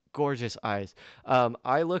gorgeous eyes.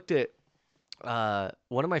 I looked at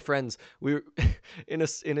one of my friends. We were in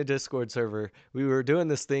a Discord server. We were doing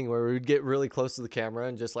this thing where we would get really close to the camera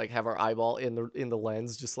and just like have our eyeball in the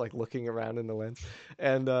lens, just like looking around in the lens.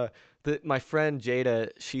 And my friend Jada,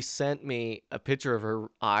 she sent me a picture of her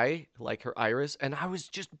eye, like her iris, and I was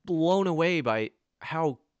just blown away by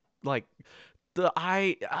how like the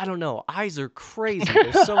eye. I don't know. Eyes are crazy.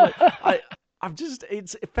 There's so much. I'm just.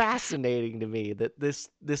 It's fascinating to me that this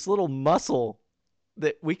little muscle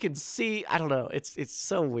that we can see. I don't know. It's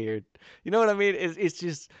so weird. You know what I mean? It's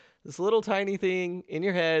just this little tiny thing in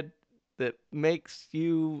your head that makes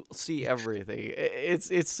you see everything.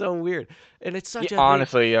 It's so weird, and it's Yeah, such a thing.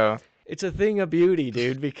 honestly, yeah. It's a thing of beauty,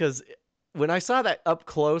 dude. Because when I saw that up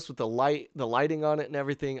close with the lighting on it and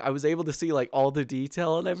everything, I was able to see like all the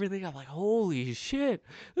detail and everything. I'm like, holy shit,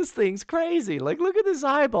 this thing's crazy. Like, look at this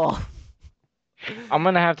eyeball. I'm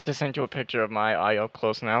gonna have to send you a picture of my eye up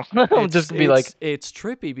close now. I'm just gonna be like, It's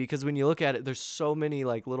trippy because when you look at it, there's so many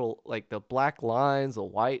like little like the black lines, the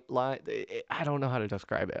white line. I don't know how to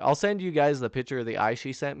describe it. I'll send you guys the picture of the eye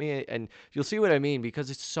she sent me, and you'll see what I mean because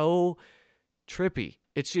it's so trippy.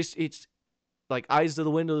 It's like eyes to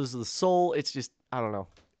the windows of the soul. It's just I don't know.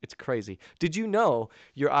 It's crazy. Did you know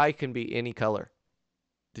your eye can be any color?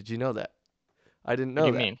 Did you know that? I didn't what do know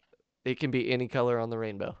you that. mean? It can be any color on the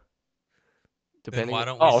rainbow. Then Depending why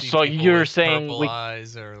don't we Oh, see so people you're with saying purple we?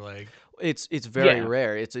 eyes or like it's very Yeah.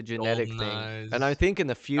 rare. It's a genetic golden thing. And I eyes? think in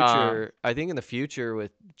the future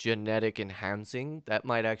with genetic enhancing, that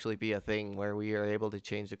might actually be a thing where we are able to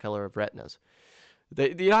change the color of retinas.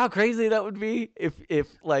 Do you know how crazy that would be if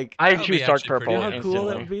like I That would be choose dark actually purple you know pretty how cool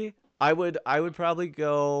that would instantly. be? I would probably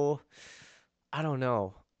go I don't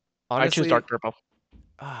know. I choose Honestly, dark purple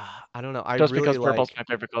I don't know. just because purple's my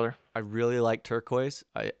favorite color. I really like turquoise.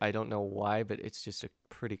 I don't know why, but it's just a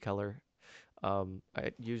pretty color.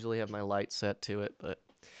 I usually have my light set to it, but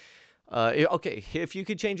okay. If you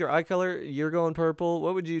could change your eye color, you're going purple.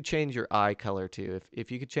 What would you change your eye color to?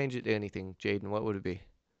 If you could change it to anything, Jaden, what would it be?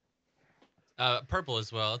 Purple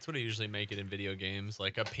as well. That's what I usually make it in video games,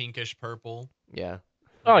 like a pinkish purple, Yeah,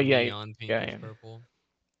 Oh like a yeah, neon yeah, pinkish yeah. purple.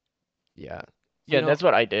 yeah. You Yeah, know, that's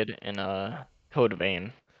what I did in Code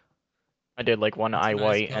Vein. I did like one That's a eye nice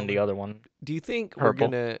white and the color. other one do you think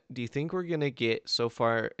purple. we're gonna get so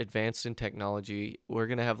far advanced in technology, we're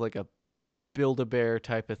gonna have like a Build-A-Bear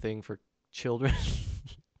type of thing for children?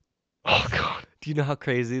 Oh god. Do you know how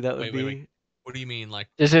crazy that would Wait. be? What do you mean? Like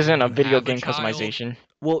This when isn't a you video have a game child? customization.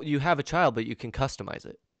 Well, you have a child, but you can customize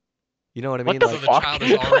it. You know what I What mean? the So Like, the fuck? child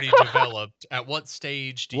is already developed. At what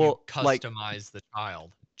stage do you well, like customize the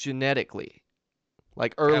child? genetically,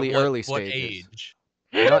 like At early what stages. age?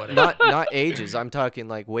 At what age? Not ages. I'm talking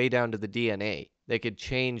like way down to the DNA. They could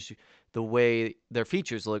change the way their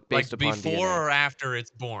features look based Like upon before DNA. or after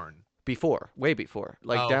it's born? Before, way before,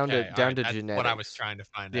 like Oh, okay. All down right. to That's what I was genetics. trying to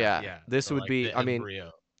find out. Yeah, Yeah. this So would like be. the I mean,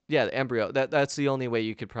 embryo. yeah, the embryo. That's the only way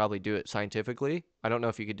you could probably do it scientifically. I don't know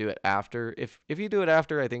if you could do it after. If you do it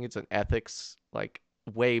after, I think it's an ethics like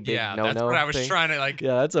way big Yeah, no that's what no I was thing. trying to like.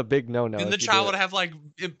 Yeah, that's a big no no Then the if you do child would it. have like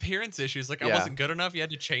appearance issues. Like I Yeah. wasn't good enough. You had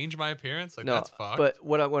to change my appearance. Like No, that's fucked. but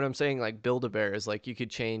what I'm saying, like Build-A-Bear, is like you could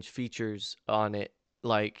change features on it,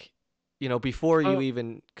 like before you Oh,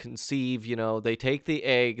 even conceive. They take the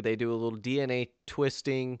egg, they do a little DNA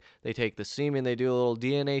twisting, they take the semen, they do a little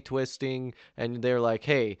DNA twisting, and they're like,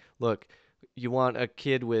 hey, look, you want a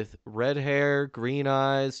kid with red hair, green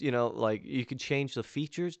eyes, like you could change the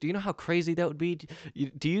features. Do you know how crazy that would be?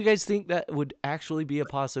 Do you guys think that would actually be a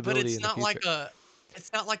But possibility it's in the not like future?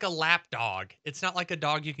 It's not like a lap dog. It's not like a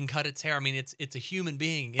dog you can cut its hair. I mean, it's a human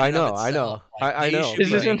being in I and of know, I itself. know, Like I they know, should This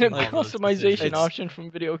be but isn't a making like all those customization decisions. it's option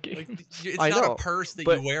from video Like games. it's I not a know, purse that you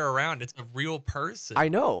but wear around. It's a real I person.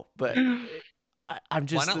 know, but I'm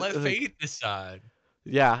Why just not let like fate decide?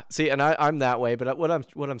 yeah. See, and I'm that way, but what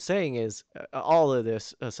I'm saying is all of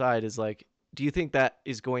this aside is like, do you think that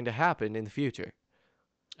is going to happen in the future?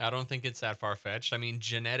 I don't think it's that far fetched. I mean,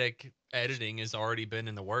 genetic editing has already been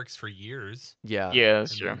in the works for years. Yeah, Yeah,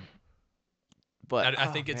 I that's true. mean, but I oh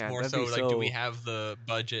think it's man, more that'd be so like, do we so have the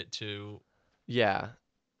budget to yeah,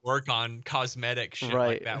 work on cosmetic shit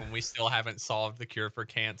like right. that when we still haven't solved the cure for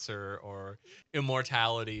cancer or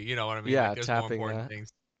immortality? You know what I mean? Like, Yeah, there's more tapping important that.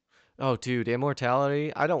 things. Oh, dude,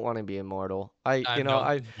 immortality. I don't want to be immortal. I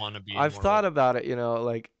don't want to be I've thought immortal. about it.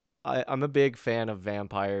 Like I'm a big fan of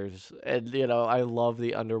vampires, and I love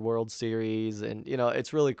the Underworld series, and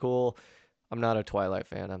it's really cool. I'm not a Twilight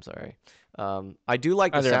fan. I'm sorry. I do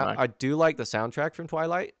like the Neither am sound. I. I do like the soundtrack from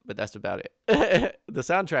Twilight, but that's about it. The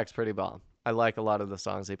soundtrack's pretty bomb. I like a lot of the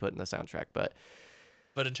songs they put in the soundtrack, but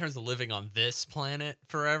But in terms of living on this planet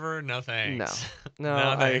forever, no no, thanks. no,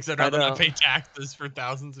 No thanks. I'd I rather not don't. pay taxes for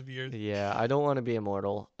thousands of years. Yeah, I don't want to be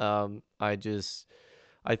immortal.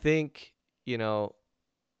 I think, you know,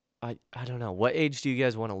 I don't know. What age do you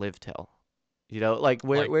guys want to live till? Like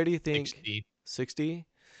where Like where do you think 60, 60?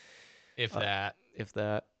 if Uh, that. if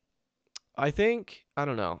that. I think I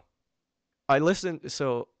don't know.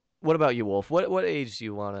 So what about you, Wolf? What age do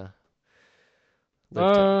you want to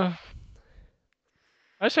live till? Uh,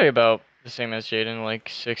 I say about the same as Jaden, like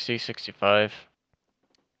 60, 65.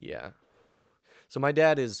 Yeah. So my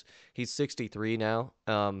dad he's 63 now.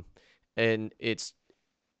 And it's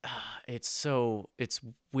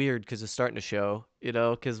weird because it's starting to show,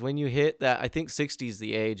 because when you hit that, I think 60 is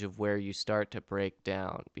the age of where you start to break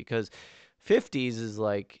down, because 50s is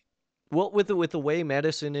like, well, with the way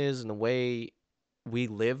medicine is and the way we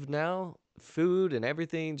live now, food and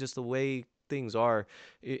everything, just the way things are,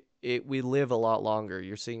 we live a lot longer.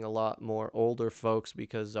 You're seeing a lot more older folks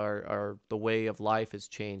because our the way of life has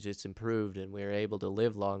changed. It's improved, and we're able to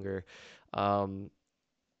live longer. Um,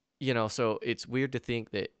 so it's weird to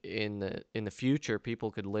think that in the future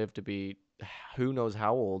people could live to be who knows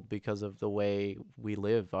how old because of the way we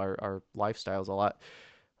live. Our lifestyle's a lot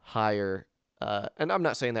higher. And I'm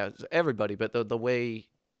not saying that everybody, but the way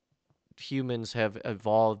humans have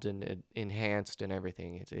evolved and enhanced and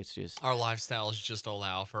everything, it's just Our lifestyles just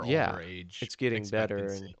allow for yeah, older age it's getting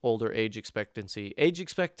better, and expectancy. older age expectancy. Age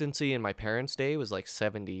expectancy in my parents' day was like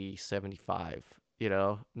 70, 75.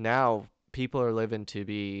 Now people are living to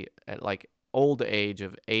be at like old age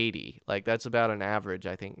of 80. Like that's about an average,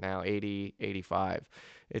 I think now, 80, 85.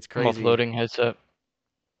 It's I'm crazy. offloading headset.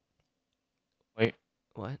 Wait,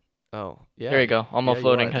 What? Oh, there yeah. you go. I'm Yeah, you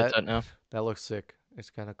offloading are. That headset now. that looks sick. It's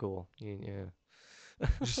kind of cool. Yeah.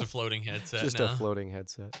 Just a floating headset Just a now. floating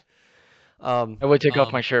headset. Um, I would take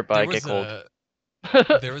off my shirt, but There I get was cold.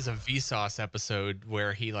 there was a Vsauce episode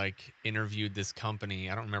where he like interviewed this company.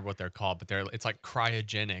 I don't remember what they're called, but it's like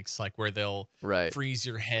cryogenics, like where they'll right. freeze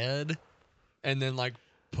your head and then like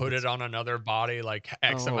put it on another body like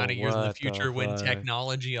X Oh, amount of years in the what the future when fuck?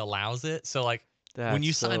 technology allows it. So like when That's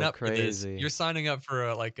you sign so up for this, you're crazy. signing up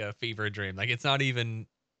for like a fever dream. Like it's not even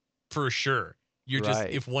for sure. You're just Right.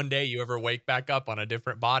 if one day you ever wake back up on a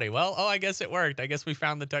different body, well, oh, I guess it worked. I guess we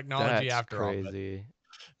found the technology That's after all. But crazy.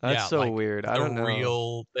 That's yeah, so like weird. I the don't know.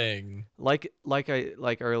 real thing. Like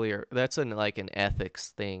earlier, that's an ethics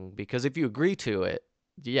thing, because if you agree to it,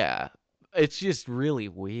 yeah, it's just really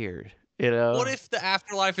weird, you What know? if the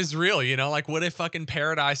afterlife is real? Like what if fucking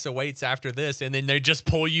paradise awaits after this, and then they just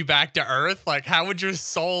pull you back to Earth? Like, how would your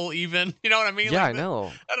soul even? You know what I mean? Yeah, Like I that.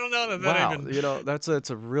 know. I don't know that Wow, even. that's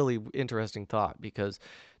a really interesting thought, because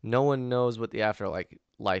no one knows what the afterlife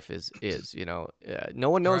life is. No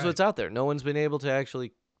one knows Right, what's out there. No one's been able to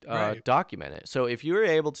actually right. document it. So if you were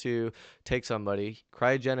able to take somebody,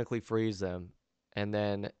 cryogenically freeze them, and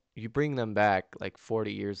then you bring them back like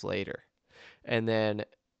 40 years later, and then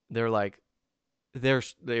they're like their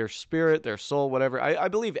spirit, their soul, whatever. I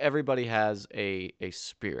believe everybody has a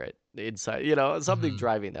spirit inside, something Hmm.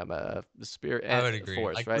 driving them, a spirit I would agree.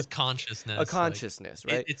 force, Like right? with A consciousness, like consciousness,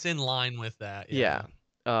 right? it's in line with that. Yeah.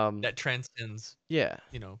 Yeah, Um, that transcends yeah.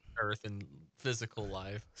 Earth and physical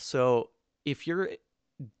life. So if you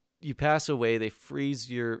pass away, they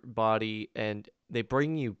freeze your body and they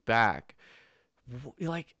bring you back.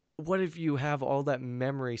 Like, what if you have all that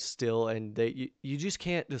memory still, and you just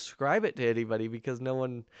can't describe it to anybody because no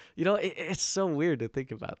one, it's so weird to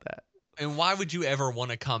think about that. And why would you ever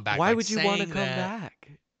want to come back? Why Like would you want to saying come that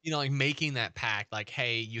back? like making that pact, like,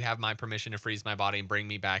 hey, you have my permission to freeze my body and bring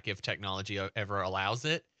me back if technology ever allows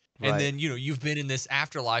it. And Right. then, you've been in this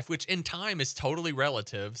afterlife, which in time is totally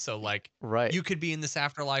relative. So, like, Right. you could be in this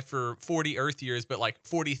afterlife for 40 Earth years, but like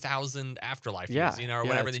 40,000 afterlife years, Yeah. or Yeah.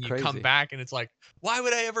 whatever. It's Then you come crazy. back and it's like, why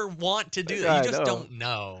would I ever want to do that? You I just know. don't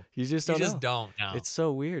know. You just You don't just know. don't know. It's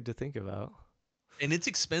so weird to think about. And it's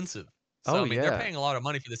expensive. So, Oh I mean, they're yeah. paying a lot of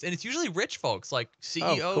money for this. And it's usually rich folks, like Oh, of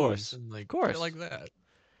CEOs course. and Of like shit course. like that.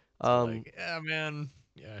 So, Um, like, yeah, man.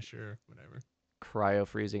 Yeah, sure. Whatever. cryo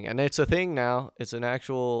freezing, and it's a thing now. It's an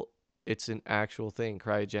actual thing.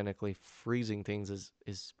 Cryogenically freezing things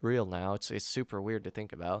is real now. It's super weird to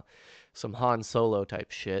think about. Some Han Solo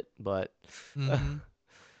type shit, but Hmm.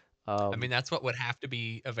 I mean, um, that's what would have to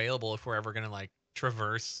be available if we're ever gonna like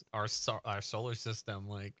traverse our solar system.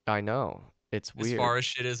 Like, I know it's as weird. far as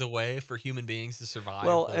shit is away for human beings to survive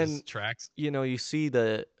Well, those and treks. you see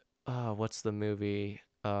the what's the movie?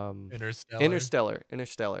 Interstellar.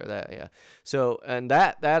 Interstellar. That, yeah. So, and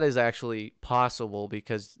that is actually possible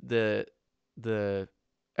because the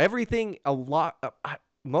everything a lot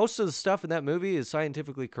most of the stuff in that movie is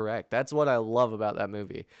scientifically correct. That's what I love about that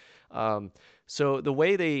movie. Um, so the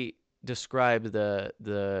way they describe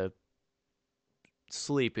the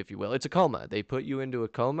sleep, if you will, it's a coma. They put you into a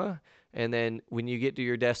coma, and then when you get to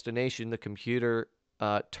your destination, the computer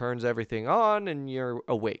turns everything on, and you're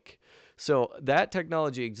awake. So that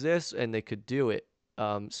technology exists, and they could do it.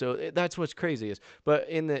 That's what's crazy is. But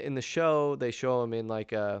in the show, they show them in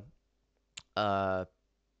like a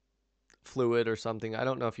fluid or something. I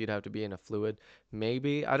don't know if you'd have to be in a fluid.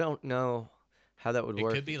 Maybe I don't know how that would It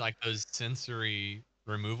work. could be like those sensory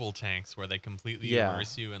removal tanks where they completely Yeah,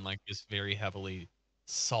 immerse you in like this very heavily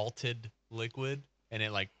salted liquid, and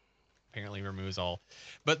it like apparently removes all.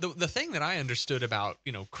 But the thing that I understood about,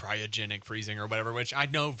 cryogenic freezing or whatever, which I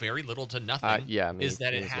know very little to nothing, yeah, is me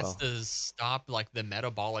that me it as has well. to stop like the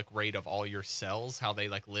metabolic rate of all your cells, how they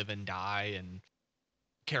like live and die and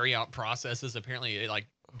carry out processes. Apparently it like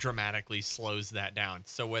dramatically slows that down.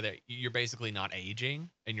 So whether you're basically not aging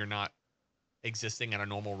and you're not existing at a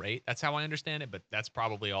normal rate. That's how I understand it, but that's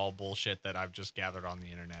probably all bullshit that I've just gathered on the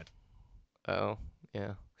internet. Oh,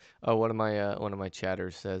 yeah. Oh, one of my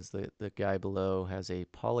chatters says the guy below has a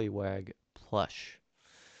Poliwag plush.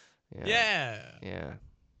 Yeah, Yeah. yeah.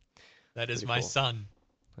 It's That is pretty my cool. son.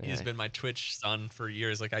 He's Yeah, been my Twitch son for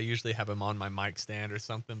years. Like, I usually have him on my mic stand or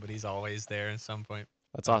something, but he's always there in some point,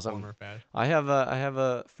 that's some awesome. form or fashion. I have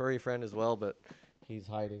a furry friend as well, but he's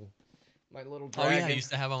hiding. My little Oh yeah, I dragon. used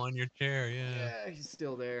to have him on your chair. Yeah. Yeah, he's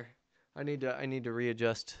still there. I need to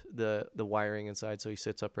readjust the wiring inside so he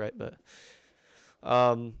sits upright, but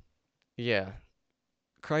um yeah.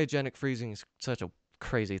 Cryogenic freezing is such a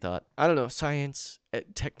crazy thought. I don't know, science,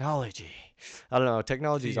 technology. I don't know,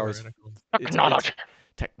 technology is always Theoretical. it's Technology.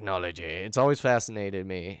 technology. It's always fascinated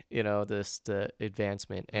me, this the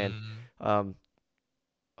advancement and Mm. um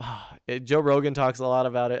Joe Rogan talks a lot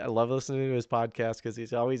about it. I love listening to his podcast because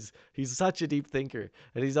he's such a deep thinker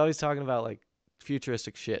and he's always talking about like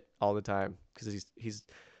futuristic shit all the time because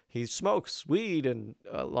he smokes weed and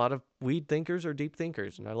a lot of weed thinkers are deep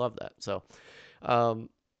thinkers and I love that. So, um,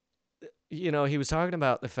 he was talking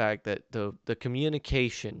about the fact that the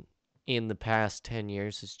communication in the past 10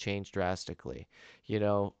 years has changed drastically. You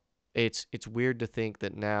know, it's weird to think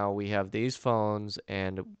that now we have these phones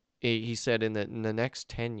and he said in the next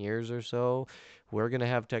 10 years or so, we're going to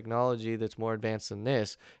have technology that's more advanced than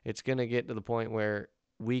this. It's going to get to the point where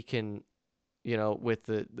we can, with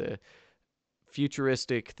the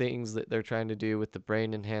futuristic things that they're trying to do with the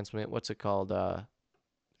brain enhancement, what's it called? Fuck,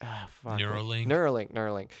 what? Neuralink.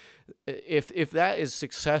 Neuralink. If that is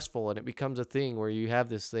successful and it becomes a thing where you have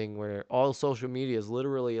this thing where all social media is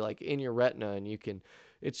literally like in your retina and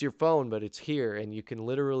it's your phone but it's here and you can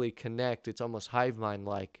literally connect. It's almost hive mind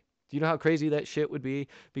like. Do you know how crazy that shit would be?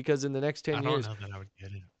 Because in the next I 10 don't years, know that I would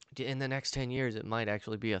get it. it might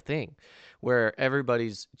actually be a thing where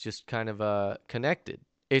everybody's just kind of connected.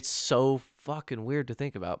 It's so fucking weird to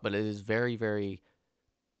think about, but it is very very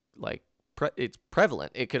like it's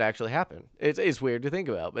prevalent. It could actually happen. It's weird to think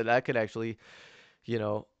about, but that could actually, you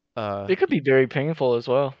know, uh, It could be very painful as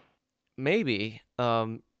well. maybe.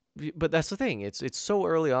 But that's the thing. It's so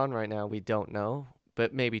early on right now. We don't know,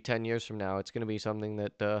 but maybe 10 years from now, it's going to be something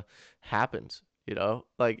that happens.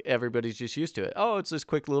 Like everybody's just used to it. Oh, it's this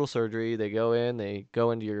quick little surgery. They go in, they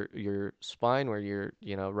go into your spine where you're,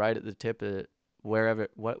 right at the tip of wherever.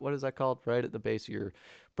 What is that called? Right at the base of your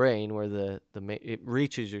brain, where it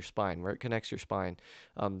reaches your spine, where it connects your spine.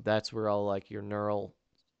 That's where all like your neural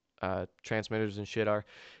transmitters and shit are.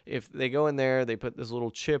 If they go in there, they put this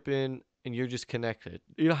little chip in, and you're just connected.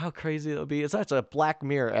 You know how crazy that would be? That's a Black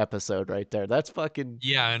Mirror episode right there. That's fucking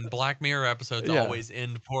Yeah, and Black Mirror episodes yeah. always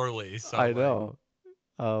end poorly. So I like, know.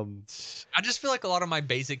 Um, I just feel like a lot of my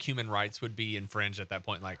basic human rights would be infringed at that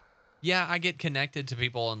point. Like, yeah, I get connected to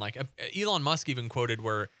people, and like Elon Musk even quoted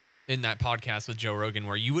where in that podcast with Joe Rogan,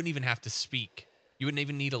 where you wouldn't even have to speak. You wouldn't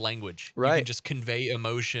even need a language. You can right. just convey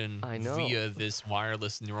emotion I know. via this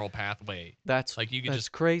wireless neural pathway. That's Like you could that's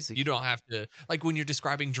just crazy. you don't have to like when you're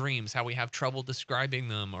describing dreams, how we have trouble describing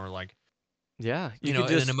them, or like yeah, you you know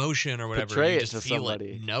could an just emotion or whatever. portray You it just to feel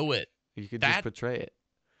somebody. it, know it. You could just That portray it.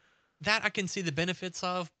 that I can see the benefits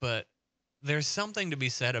of, but there's something to be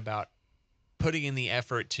said about putting in the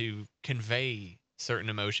effort to convey certain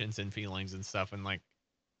emotions and feelings and stuff. And like,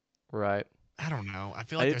 Right. I don't know. I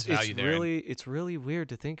feel like there's It's value there. And it's really weird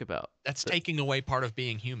to think about. that's That- taking away part of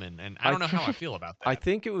being human. And I don't know how I feel about that. I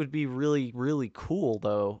think it would be really, really cool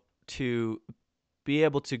though to be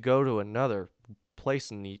able to go to another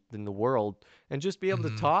place in the world and just be able to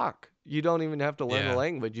Mhm. talk. You don't even have to learn the Yeah.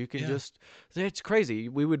 language. You can Yeah. just it's crazy.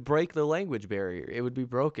 We would break the language barrier. It would be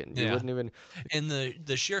broken. You Yeah. wouldn't even And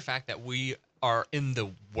the sheer fact that we are in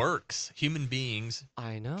the works, human beings,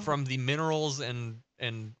 I know. from the minerals and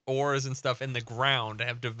ores and stuff in the ground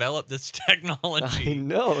have developed this technology. I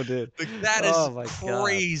know, dude. Like, that is Oh my God.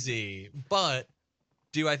 crazy. But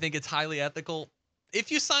do I think it's highly ethical?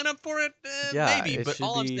 If you sign up for it, Yeah, maybe. it But should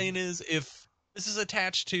all I'm be- saying is, if this is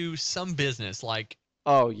attached to some business like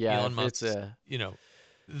Oh yeah, Elon if Musk's, it's a you know,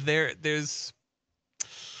 there's.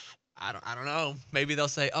 I don't know. Maybe they'll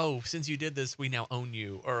say, "Oh, since you did this, we now own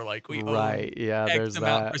you," or like we right. own Yeah, X there's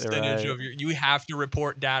amount that. percentage Right. of your. You have to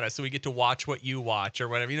report data, so we get to watch what you watch or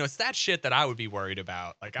whatever. You know, it's that shit that I would be worried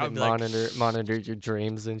about. Like I They would be like, monitor your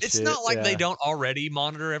dreams and it's shit. not like they yeah. don't already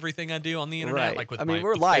monitor everything I do on the internet. Right. Like with I mean, my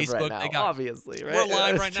we're with live Facebook, right now, they got obviously, right? we're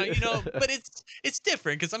live right now, you know. But it's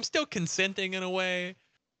different because I'm still consenting in a way.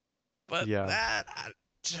 But Yeah. that I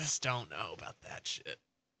just don't know about that shit.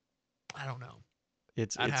 I don't know.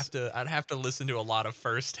 it's I'd have to listen to a lot of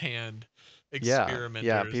firsthand yeah,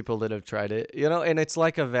 experimenters. people that have tried it, and it's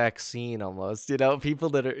like a vaccine almost, people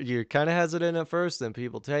that are you're kind of hesitant at first, then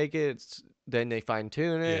people take it, then they fine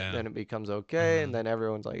tune it, Yeah. then it becomes okay, Mhm. and then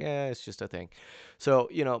everyone's like, yeah, it's just a thing. So,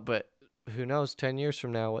 but who knows 10 years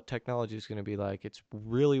from now what technology is going to be like. It's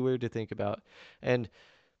really weird to think about. And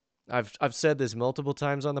I've said this multiple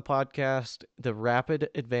times on the podcast. The rapid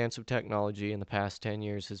advance of technology in the past 10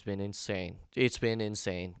 years has been insane. It's been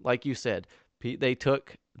insane. Like you said, they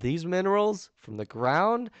took these minerals from the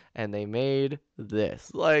ground and they made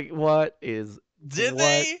this. Like, what is Did what?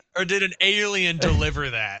 they, or did an alien deliver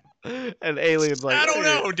that? An alien's like, I don't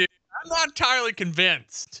 "Hey." know, dude. I'm not entirely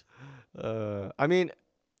convinced. I mean,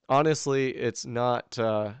 honestly, it's not.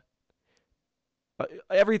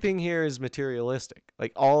 Everything here is materialistic.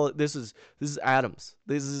 Like all this is atoms.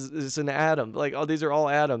 This is an atom. Like all these are all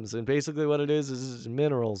atoms, and basically what it is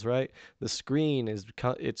minerals, right? The screen is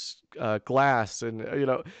it's glass, and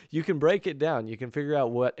you can break it down. You can figure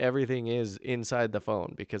out what everything is inside the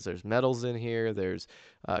phone because there's metals in here. There's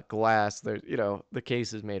glass. There's the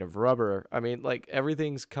case is made of rubber. I mean, like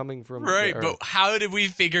everything's coming from the Right, earth. but how did we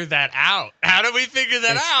figure that out? How did we figure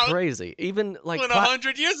that It's out? crazy. Even like When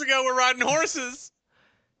 100 years ago we're riding horses.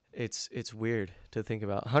 It's weird to think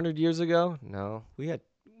about. 100 years ago? No, we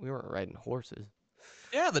weren't riding horses.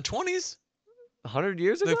 Yeah, the 20s. 100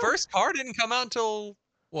 years ago? The first car didn't come out until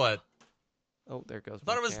what? Oh, there goes. I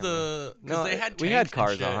thought my it was camera. because No, they had we had tanks and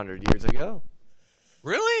cars shit. 100 years ago.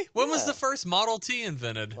 Really? When was Yeah. the first Model T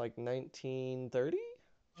invented? Like 1930?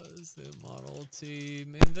 Was the Model T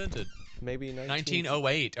invented? Maybe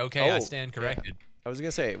 1908. Okay, I Oh, stand yeah. corrected. I was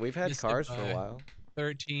gonna say we've had Missed it cars for by- a while,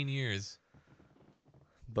 13 years.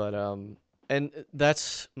 but and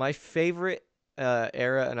that's my favorite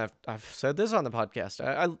era, and I've said this on the podcast.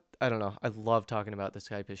 I don't know. I love talking about this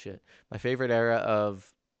type of shit. My favorite era of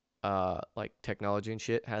like technology and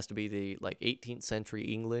shit has to be the like 18th century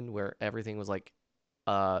England, where everything was like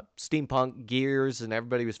steampunk gears and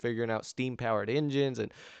everybody was figuring out steam powered engines,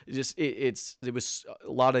 and it was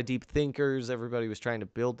a lot of deep thinkers. Everybody was trying to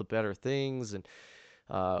build the better things, and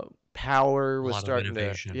power was lot of starting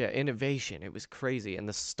innovation. to innovation. It was crazy. And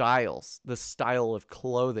the style of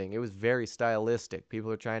clothing, it was very stylistic. People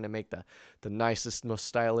are trying to make the nicest, most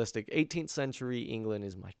stylistic. 18th century England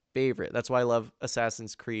is my favorite. That's why I love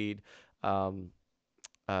Assassin's Creed.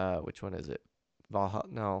 Which one is it? Valhalla?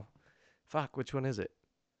 No, fuck, which one is it?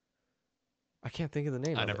 I can't think of the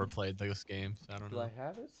name I of never it. played those games. I don't Do know. I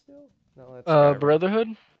have it still? No, that's Skyrim.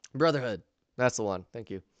 Brotherhood. Brotherhood. That's the one. Thank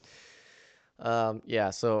you.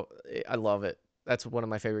 Yeah, so I love it. that's one of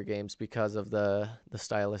my favorite games because of the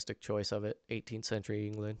stylistic choice of it, 18th century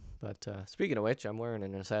England. But speaking of which, I'm wearing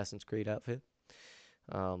an Assassin's Creed outfit.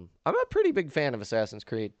 I'm a pretty big fan of Assassin's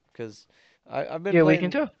Creed because I've been Yeah, we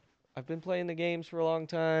can playing. tell. I've been playing the games for a long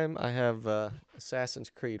time. I have Assassin's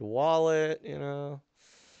Creed wallet. I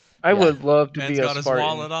Yeah. would love to Man's be a got his Spartan.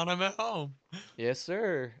 wallet on him at home. Yes,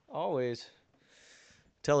 sir. Always.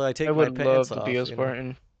 Till I I take my would pants love to be off. a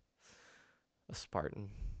Spartan. A Spartan.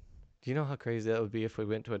 Do you know how crazy that would be if we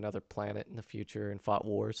went to another planet in the future and fought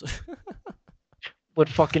wars? With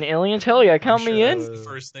fucking aliens? Hell yeah, I'm count sure me that's in. the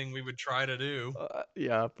first thing we would try to do.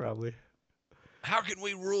 Yeah, probably. How can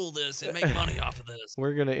we rule this and make money off of this?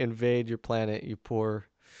 We're gonna invade your planet, you poor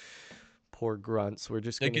grunts. We're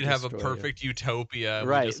just They gonna could have a destroy you. perfect utopia. And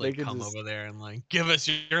Right, we just they like could come just- over there and like give us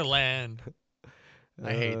your land.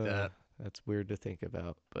 I hate Uh, that. That's weird to think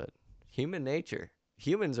about, but human nature.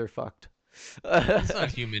 Humans are fucked. That's not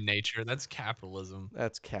human nature. That's capitalism.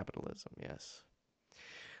 That's capitalism, yes.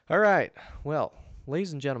 All right. Well,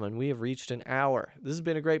 ladies and gentlemen, we have reached an hour. This has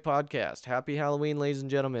been a great podcast. Happy Halloween, ladies and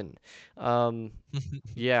gentlemen.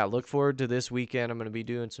 Yeah, look forward to this weekend. I'm going to be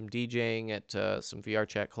doing some DJing at some VR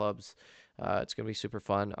chat clubs. It's going to be super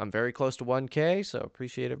fun. I'm very close to 1K, so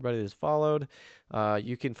appreciate everybody that's followed.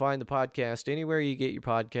 You can find the podcast anywhere you get your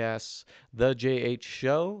podcasts, The JH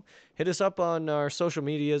Show. Hit us up on our social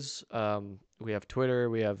medias. We have Twitter.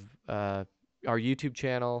 We have our YouTube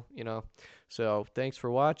channel, So thanks for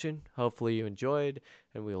watching. Hopefully you enjoyed,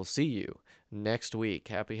 and we will see you next week.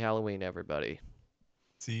 Happy Halloween, everybody.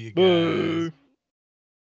 See you guys. Boo.